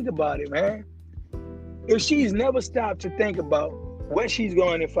 well, think about it, man. If she's never stopped to think about where she's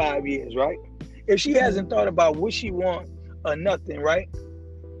going in 5 years, right? If she hasn't thought about what she wants or nothing, right?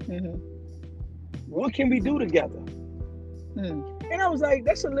 Mm-hmm. What can we do together? Mm. And I was like,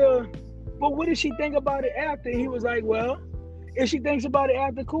 that's a little, but what does she think about it after? And he was like, well, if she thinks about it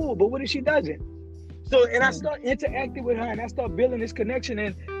after, cool, but what if she doesn't? So, and I start interacting with her and I start building this connection,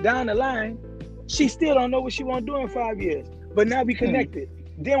 and down the line, she still don't know what she want to do in 5 years. But now we connected.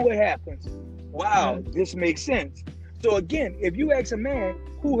 Then what happens? Wow, this makes sense. So again, if you ask a man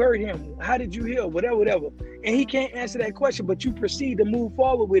who hurt him, how did you heal, whatever, and he can't answer that question, but you proceed to move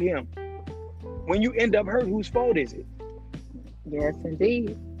forward with him, when you end up hurt, whose fault is it? Yes,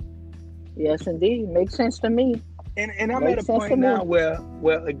 indeed. Yes, indeed. Makes sense to me. And I'm at a point now where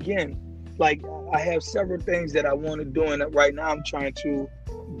again, like I have several things that I want to do, and right now I'm trying to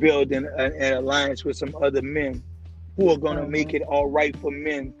build an alliance with some other men who are going to make it all right for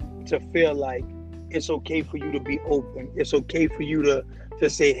men to feel like it's okay for you to be open. It's okay for you to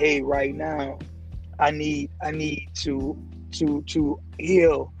say, hey, right now, I need to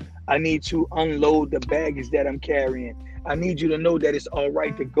heal. I need to unload the baggage that I'm carrying. I need you to know that it's all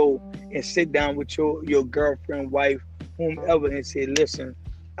right to go and sit down with your girlfriend, wife, whomever, and say, listen,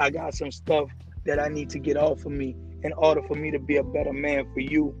 I got some stuff that I need to get off of me in order for me to be a better man for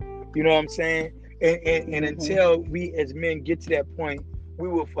you. You know what I'm saying? And until we as men get to that point, we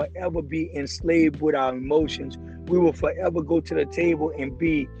will forever be enslaved with our emotions. We will forever go to the table and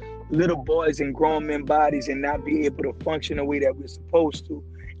be little boys in grown men bodies and not be able to function the way that we're supposed to.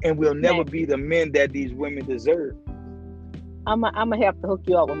 And we'll never be the men that these women deserve. I'm gonna have to hook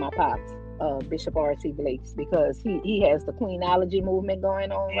you up with my pops, Bishop R.C. Blakes, because he has the Queenology movement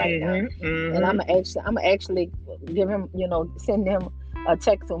going on right now, and I'm gonna actually give him, send him a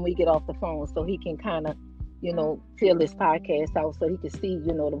text when we get off the phone, so he can kind of, fill this podcast out, so he can see,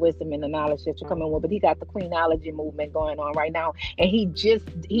 the wisdom and the knowledge that you're coming with. But he got the Queenology movement going on right now, and he's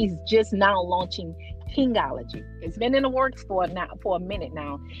just now launching Kingology. It's been in the works for a minute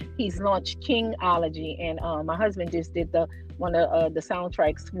now. He's launched Kingology, and my husband just did one of the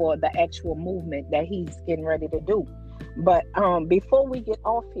soundtracks for the actual movement that he's getting ready to do. But before we get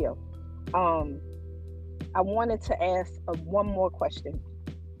off here, I wanted to ask one more question,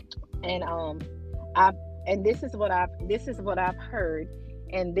 and this is what I've heard,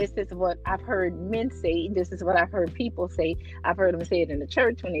 and this is what I've heard men say. This is what I've heard people say. I've heard them say it in the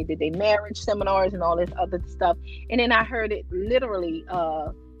church when they did their marriage seminars and all this other stuff. And then I heard it literally.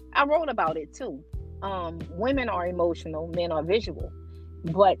 I wrote about it too. Women are emotional, men are visual.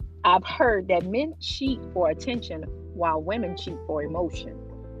 But I've heard that men cheat for attention while women cheat for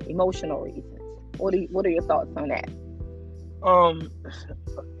emotional reasons. What are your thoughts on that?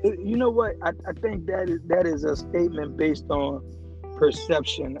 You know what? I think that is a statement based on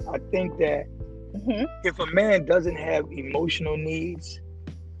perception. I think that if a man doesn't have emotional needs,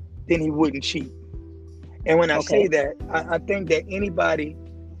 then he wouldn't cheat. And when I say that, I think that anybody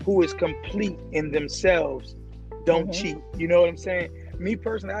who is complete in themselves don't cheat. You know what I'm saying? Me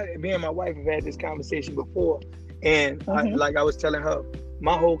personally, me and my wife have had this conversation before, and like I was telling her,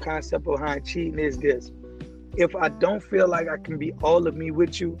 my whole concept behind cheating is this: if I don't feel like I can be all of me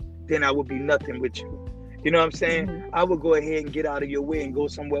with you, then I will be nothing with you. You know what I'm saying? I would go ahead and get out of your way and go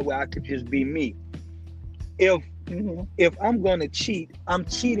somewhere where I could just be me. If I'm going to cheat, I'm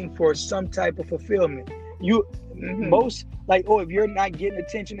cheating for some type of fulfillment. Most, like, if you're not getting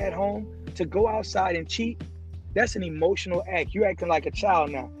attention at home, to go outside and cheat, that's an emotional act. You're acting like a child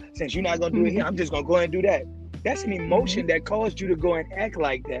now. Since you're not going to do it here, I'm just going to go ahead and do that. That's an emotion that caused you to go and act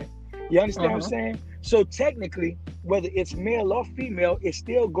like that. You understand what I'm saying? So technically, whether it's male or female, it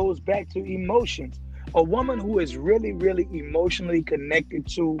still goes back to emotions. A woman who is really, really emotionally connected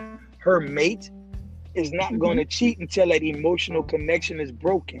to her mate is not going to cheat until that emotional connection is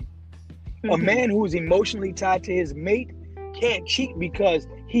broken. A man who is emotionally tied to his mate can't cheat because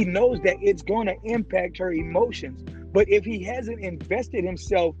he knows that it's going to impact her emotions. But if he hasn't invested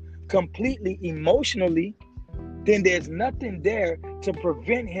himself completely emotionally, then there's nothing there to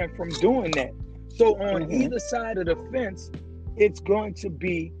prevent him from doing that. So on either side of the fence, it's going to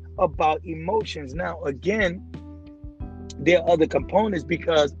be about emotions. Now, again, there are other components,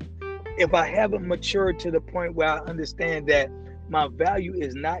 because if I haven't matured to the point where I understand that my value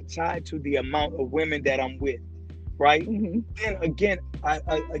is not tied to the amount of women that I'm with, right? Then again, I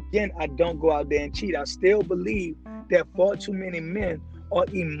don't go out there and cheat. I still believe that far too many men are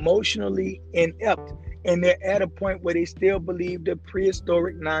emotionally inept, and they're at a point where they still believe the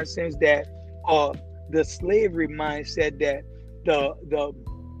prehistoric nonsense that the slavery mindset that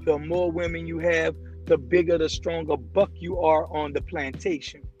the more women you have, the bigger, the stronger buck you are on the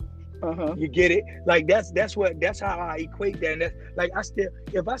plantation. Uh-huh. You get it? Like that's how I equate that. And that's like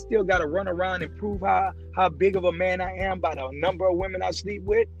if I still gotta run around and prove how big of a man I am by the number of women I sleep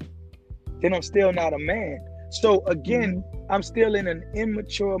with, then I'm still not a man. So again, I'm still in an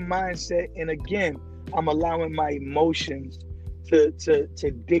immature mindset, and again, I'm allowing my emotions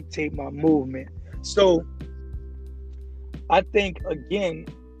to dictate my movement. So I think again,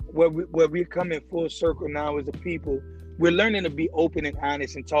 where we're coming full circle now as a people, we're learning to be open and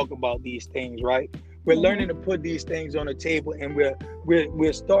honest and talk about these things, right? We're learning to put these things on the table, and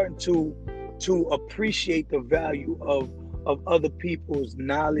we're starting to appreciate the value of other people's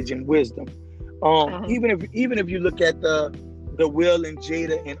knowledge and wisdom. Even if you look at the Will and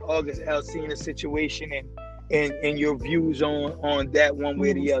Jada and August Alsina situation and your views on that one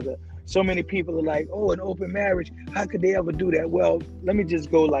way or the other. So many people are like, oh, an open marriage, how could they ever do that? Well, let me just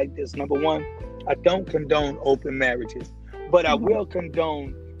go like this. Number one, I don't condone open marriages, but I will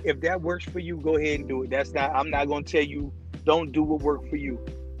condone, if that works for you, go ahead and do it. I'm not going to tell you don't do what works for you.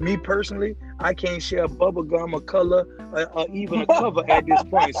 Me personally, I can't share bubble gum, a color, or even a cover at this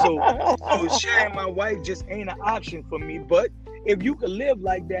point. So sharing my wife just ain't an option for me. But if you can live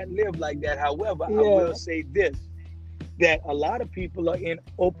like that, live like that. However, I will say this, that a lot of people are in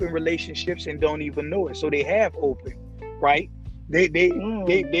open relationships and don't even know it. So they have open, right?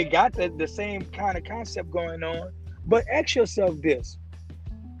 They got the same kind of concept going on. But ask yourself this: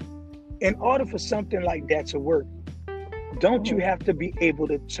 in order for something like that to work, don't you have to be able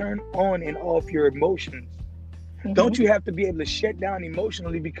to turn on and off your emotions? Don't you have to be able to shut down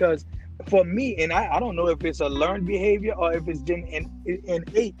emotionally? Because for me, and I don't know if it's a learned behavior or if it's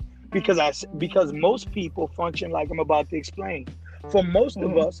innate, because most people function like I'm about to explain. For most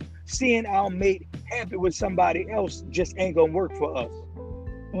of us, seeing our mate happy with somebody else just ain't gonna work for us.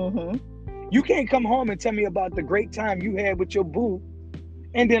 You can't come home and tell me about the great time you had with your boo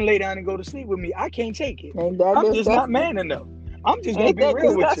and then lay down and go to sleep with me. I can't take it. I'm just not man enough. I'm just gonna be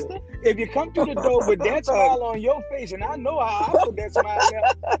real with you. If you come through the door with that smile on your face, and I know how I put that smile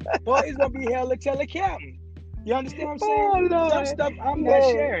there, boy, it's gonna be hell to tell a captain. You understand what I'm saying? Some stuff I'm not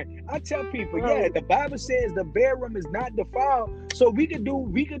sharing. I tell people, the Bible says the bedroom is not defiled, so we could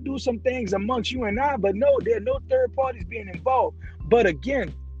do some things amongst you and I, but no, there are no third parties being involved. But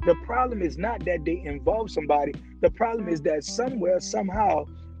again, the problem is not that they involve somebody. The problem is that somewhere, somehow,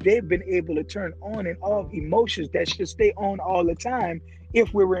 they've been able to turn on and off emotions that should stay on all the time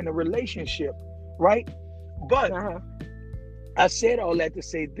if we were in a relationship, right? But I said all that to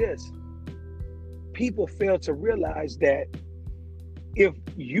say this. People fail to realize that if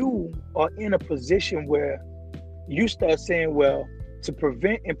you are in a position where you start saying, well, to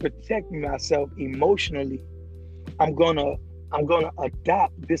prevent and protect myself emotionally, I'm gonna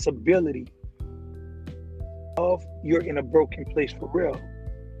adopt this ability of you're in a broken place for real.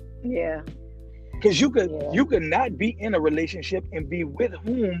 Yeah. Because you could not be in a relationship and be with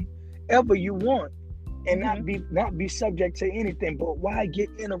whomever you want and not be subject to anything. But why get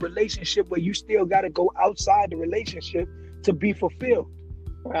in a relationship where you still got to go outside the relationship to be fulfilled?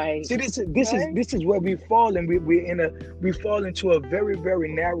 Right. See, this is where we fall, and we fall into a very,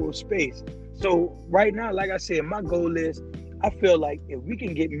 very narrow space. So right now, like I said, my goal is, I feel like if we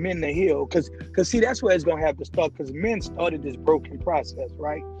can get men to heal, because see, that's where it's gonna have to start, because men started this broken process,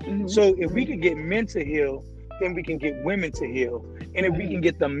 right? So if we can get men to heal, then we can get women to heal. And if we can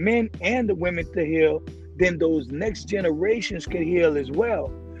get the men and the women to heal, then those next generations can heal as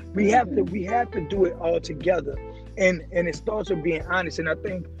well. We have to do it all together. And it starts with being honest. And I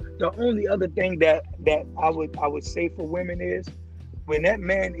think the only other thing that I would say for women is, when that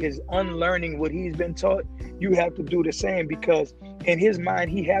man is unlearning what he's been taught, you have to do the same, because in his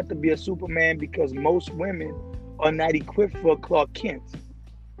mind, he has to be a Superman, because most women are not equipped for Clark Kent.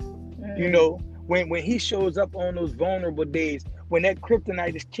 You know, when he shows up on those vulnerable days, when that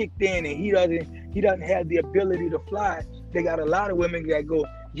kryptonite is kicked in and he doesn't have the ability to fly, they got a lot of women that go,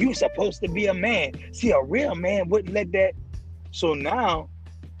 "You supposed to be a man." See, a real man wouldn't let that. So now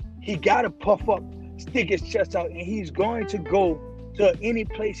he got to puff up, stick his chest out, and he's going to go to any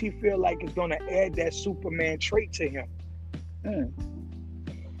place he feel like is going to add that Superman trait to him.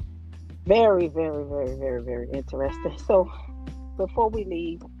 Very, very, very, very, very interesting. So before we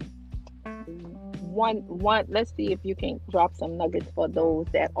leave, one, let's see if you can drop some nuggets for those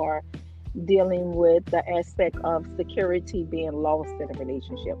that are dealing with the aspect of security being lost in a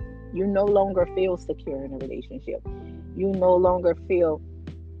relationship. You no longer feel secure in a relationship. You no longer feel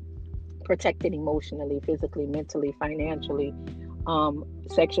protected emotionally, physically, mentally, financially,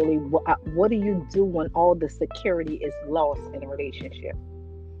 sexually. What do you do when all the security is lost in a relationship?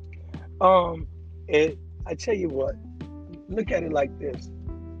 I tell you what, look at it like this.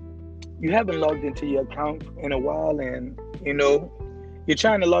 You haven't logged into your account in a while, and you're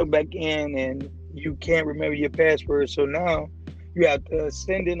trying to log back in and you can't remember your password. So now you have to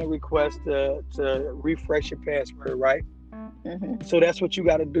send in a request to refresh your password, right? Mm-hmm. So that's what you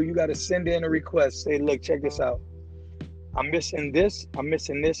got to do. You got to send in a request. Say, look, check this out. I'm missing this. I'm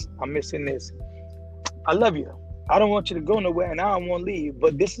missing this. I'm missing this. I love you. I don't want you to go nowhere, and I don't want to leave.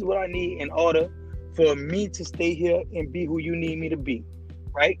 But this is what I need in order for me to stay here and be who you need me to be,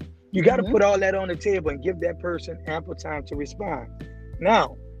 right? You got to Mm-hmm. put all that on the table and give that person ample time to respond.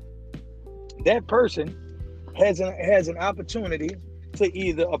 Now, that person has an opportunity to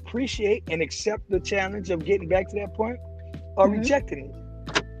either appreciate and accept the challenge of getting back to that point, or Mm-hmm. rejecting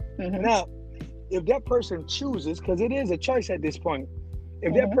it. Mm-hmm. Now, if that person chooses, because it is a choice at this point,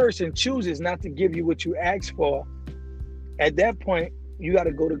 if that Mm-hmm. person chooses not to give you what you asked for, at that point, you got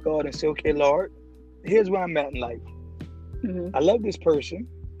to go to God and say, okay, Lord, here's where I'm at in life. Mm-hmm. I love this person,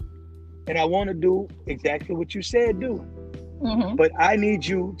 and I want to do exactly what you said do. Mm-hmm. But I need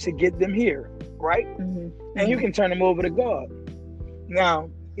you to get them here, right? Mm-hmm. And you can turn them over to God. Now,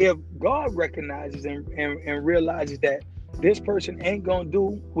 if God recognizes and realizes that this person ain't gonna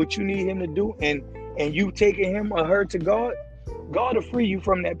do what you need him to do, and you taking him or her to God, God will free you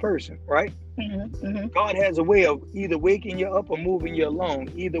from that person, right? Mm-hmm. Mm-hmm. God has a way of either waking you up or moving you along,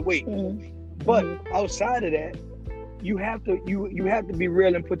 either way. Mm-hmm. But outside of that, you have to be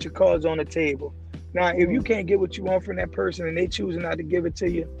real and put your cards on the table. Now, if you can't get what you want from that person and they choosing not to give it to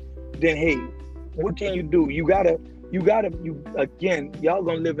you, then hey, what can you do? You again, y'all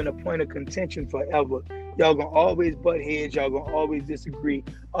gonna live in a point of contention forever. Y'all gonna always butt heads, y'all gonna always disagree,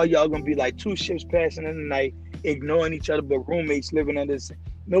 or y'all gonna be like two ships passing in the night, ignoring each other, but roommates living under the same.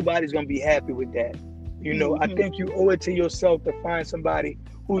 Nobody's gonna be happy with that. I think you owe it to yourself to find somebody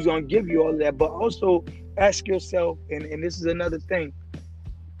who's gonna give you all of that, but also ask yourself, and this is another thing,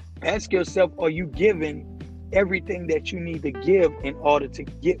 ask yourself, are you giving everything that you need to give in order to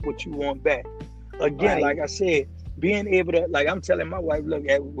get what you want back? Again, Right. like I said, being able to, like I'm telling my wife, look,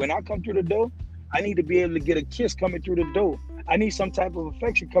 when I come through the door, I need to be able to get a kiss coming through the door. I need some type of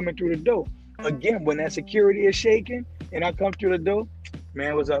affection coming through the door. Again, when that security is shaking and I come through the door,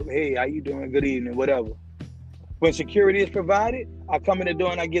 man, what's up? Hey, how you doing? Good evening, whatever. When security is provided, I come in the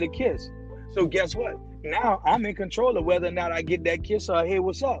door and I get a kiss. So guess what? Now I'm in control of whether or not I get that kiss or hey,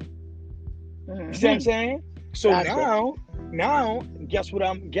 what's up? Mm-hmm. You see what I'm saying? So Gotcha. now, guess what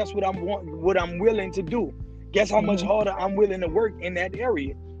I'm willing to do. Guess how much harder I'm willing to work in that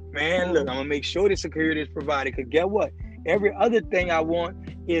area. Man, look, I'm gonna make sure the security is provided. Cause guess what? Every other thing I want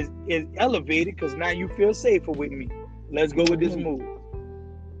is elevated. Cause now you feel safer with me. Let's go with this move.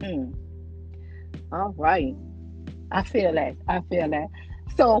 Mm. All right. I feel that.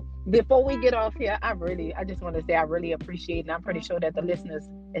 So before we get off here, I just want to say I really appreciate, and I'm pretty sure that the listeners,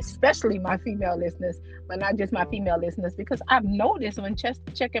 especially my female listeners, but not just my female listeners, because I've noticed when just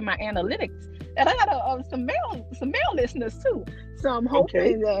checking my analytics that I got some male listeners too. So I'm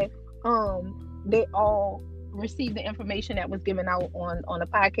hoping that they all received the information that was given out on the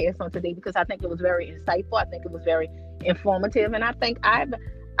podcast on today, because I think it was very insightful. I think it was very informative, and I think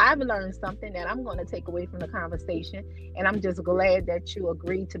I've learned something that I'm going to take away from the conversation, and I'm just glad that you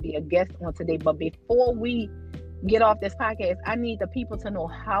agreed to be a guest on today. But before we get off this podcast, I need the people to know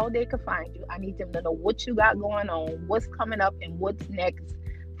how they can find you. I need them to know what you got going on, what's coming up, and what's next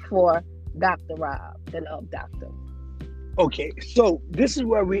for Dr. Rob, the Love Doctor. Okay, so this is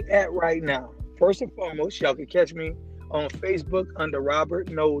where we at right now. First and foremost, y'all can catch me on Facebook under Robert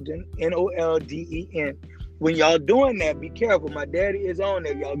Nolden, Nolden. When y'all doing that, be careful. My daddy is on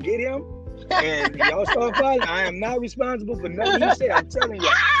there. Y'all get him, and y'all start following. I am not responsible for nothing he said. I'm telling you.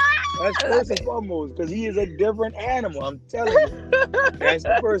 That's first and foremost, because he is a different animal. I'm telling you. That's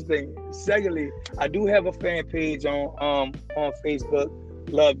the first thing. Secondly, I do have a fan page on Facebook,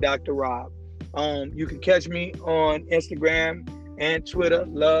 Love Dr. Rob. You can catch me on Instagram and Twitter,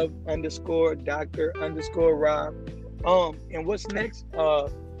 love_Dr_Rob. And what's next?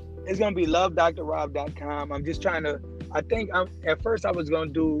 It's gonna be lovedrrob.com. I'm just trying to. At first I was gonna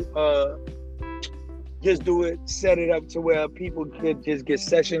do just do it, set it up to where people could just get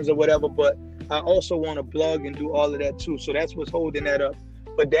sessions or whatever. But I also want to blog and do all of that too. So that's what's holding that up.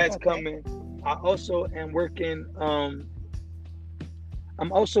 But that's coming. I also am working. I'm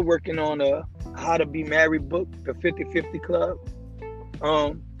also working on a How to Be Married book, the 50/50 Club.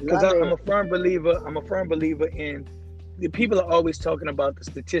 Because I'm a firm believer in. The people are always talking about the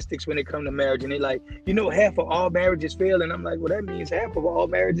statistics when it comes to marriage, and they're like, half of all marriages fail, and I'm like, well, that means half of all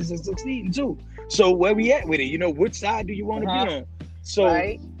marriages are succeeding too. So where we at with it? Which side do you want to be on? So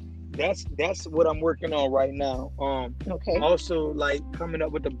that's what I'm working on right now. Okay. Also like coming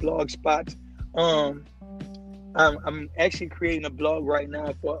up with the blog spots. Um, I'm actually creating a blog right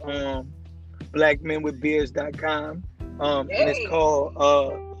now for blackmenwithbeards.com. And it's Hey. called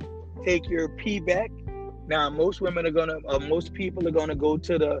Take Your P Back. Now, most people are gonna go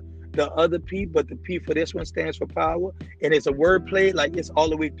to the other P, but the P for this one stands for power, and it's a wordplay. Like it's all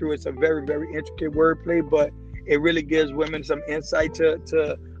the way through. It's a very very intricate wordplay, but it really gives women some insight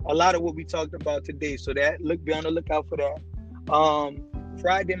to a lot of what we talked about today. So be on the lookout for that.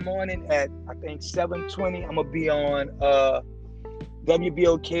 Friday morning at I think 7:20, I'm gonna be on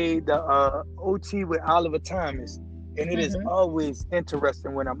WBOK, the OT with Oliver Thomas, and it is Mm-hmm. always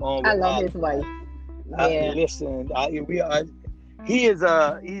interesting when I'm on I with love his Oliver. wife. Yeah. Listen, we are. He is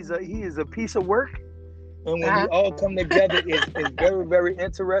a piece of work, and when we Uh-huh. all come together, it's very very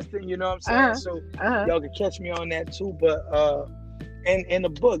interesting. You know what I'm saying? Uh-huh. So Uh-huh. y'all can catch me on that too. But and the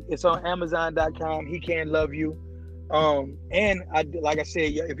book, it's on Amazon.com. He Can't Love You. And like I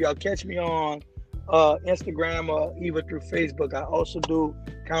said, if y'all catch me on Instagram or even through Facebook, I also do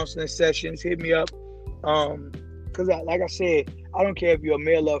counseling sessions. Hit me up. Because like I said, I don't care if you're a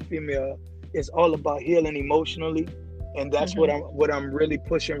male or female. It's all about healing emotionally, and that's Mm-hmm. what I'm really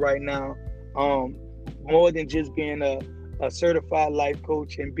pushing right now. More than just being a certified life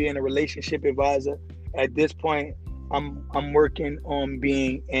coach and being a relationship advisor. At this point, I'm working on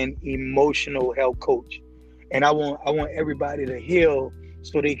being an emotional health coach, and I want everybody to heal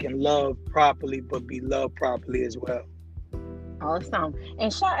so they can love properly, but be loved properly as well. Awesome.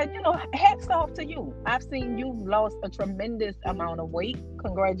 And Sean, hats off to you. I've seen you lost a tremendous amount of weight.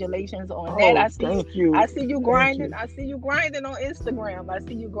 Congratulations on that. Oh, thank you, I see you thank grinding. you. I see you grinding on Instagram. I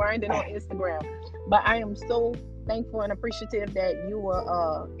see you grinding on Instagram. But I am so thankful and appreciative that you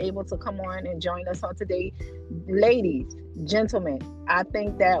were able to come on and join us on today. Ladies, gentlemen, I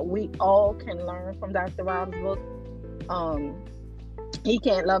think that we all can learn from Dr. Rob's book. Um, he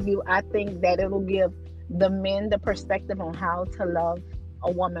Can't Love You. I think that it'll give the men the perspective on how to love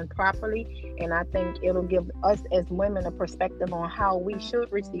a woman properly. And I think it'll give us as women a perspective on how we should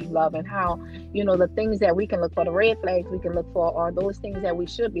receive love and how, the things that we can look for, the red flags we can look for, are those things that we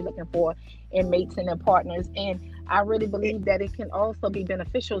should be looking for in mates and in partners. And I really believe that it can also be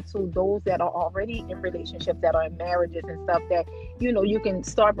beneficial to those that are already in relationships, that are in marriages and stuff, that, you can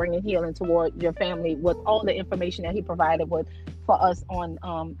start bringing healing toward your family with all the information that he provided with for us on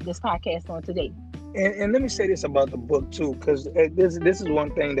this podcast on today. And let me say this about the book too, because this is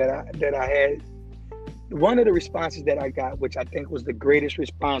one thing that I had. One of the responses that I got, which I think was the greatest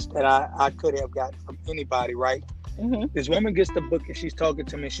response that I could have gotten from anybody, right? Mm-hmm. This woman gets the book and she's talking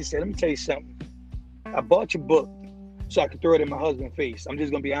to me. And she said, "Let me tell you something. I bought your book so I could throw it in my husband's face. I'm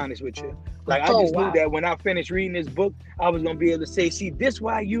just gonna be honest with you. Like I just knew Wow. that when I finished reading this book, I was gonna be able to say, see, this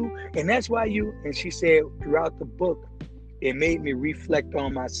why you, and that's why you." And she said, throughout the book, it made me reflect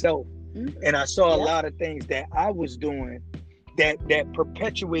on myself. Mm-hmm. And I saw a Yep. lot of things that I was doing that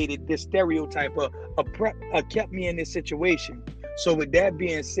perpetuated this stereotype of kept me in this situation. So with that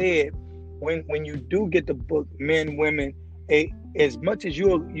being said, when you do get the book, men, women, as much as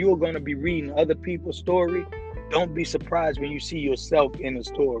you're going to be reading other people's story, don't be surprised when you see yourself in the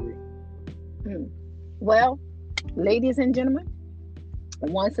story. Well, ladies and gentlemen,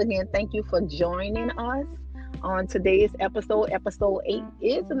 once again, thank you for joining us on today's episode. Episode 8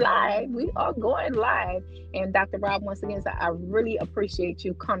 is live. We are going live. And Dr. Rob, once again, I really appreciate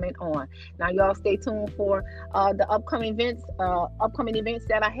you coming on. Now, y'all stay tuned for the upcoming events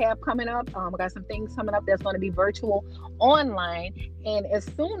that I have coming up. I got some things coming up that's going to be virtual online. And as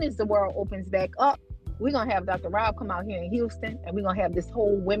soon as the world opens back up, we're going to have Dr. Rob come out here in Houston, and we're going to have this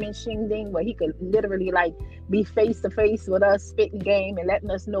whole women shindig where he could literally be face to face with us, spitting game and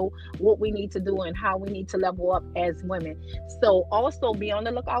letting us know what we need to do and how we need to level up as women. So also be on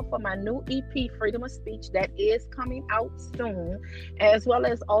the lookout for my new EP, Freedom of Speech, that is coming out soon, as well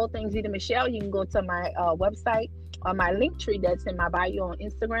as all things Zita Michelle. You can go to my website or my link tree that's in my bio on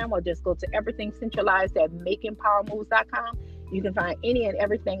Instagram, or just go to everything centralized at makingpowermoves.com. You can find any and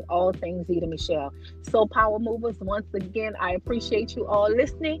everything, all things Zita Michelle. So Power Movers, once again, I appreciate you all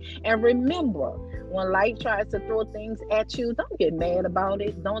listening. And remember, when life tries to throw things at you, don't get mad about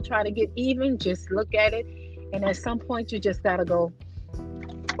it. Don't try to get even. Just look at it. And at some point, you just got to go,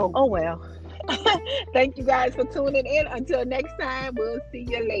 oh well. Thank you guys for tuning in. Until next time, we'll see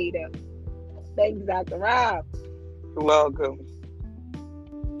you later. Thanks, Dr. Rob. You're welcome.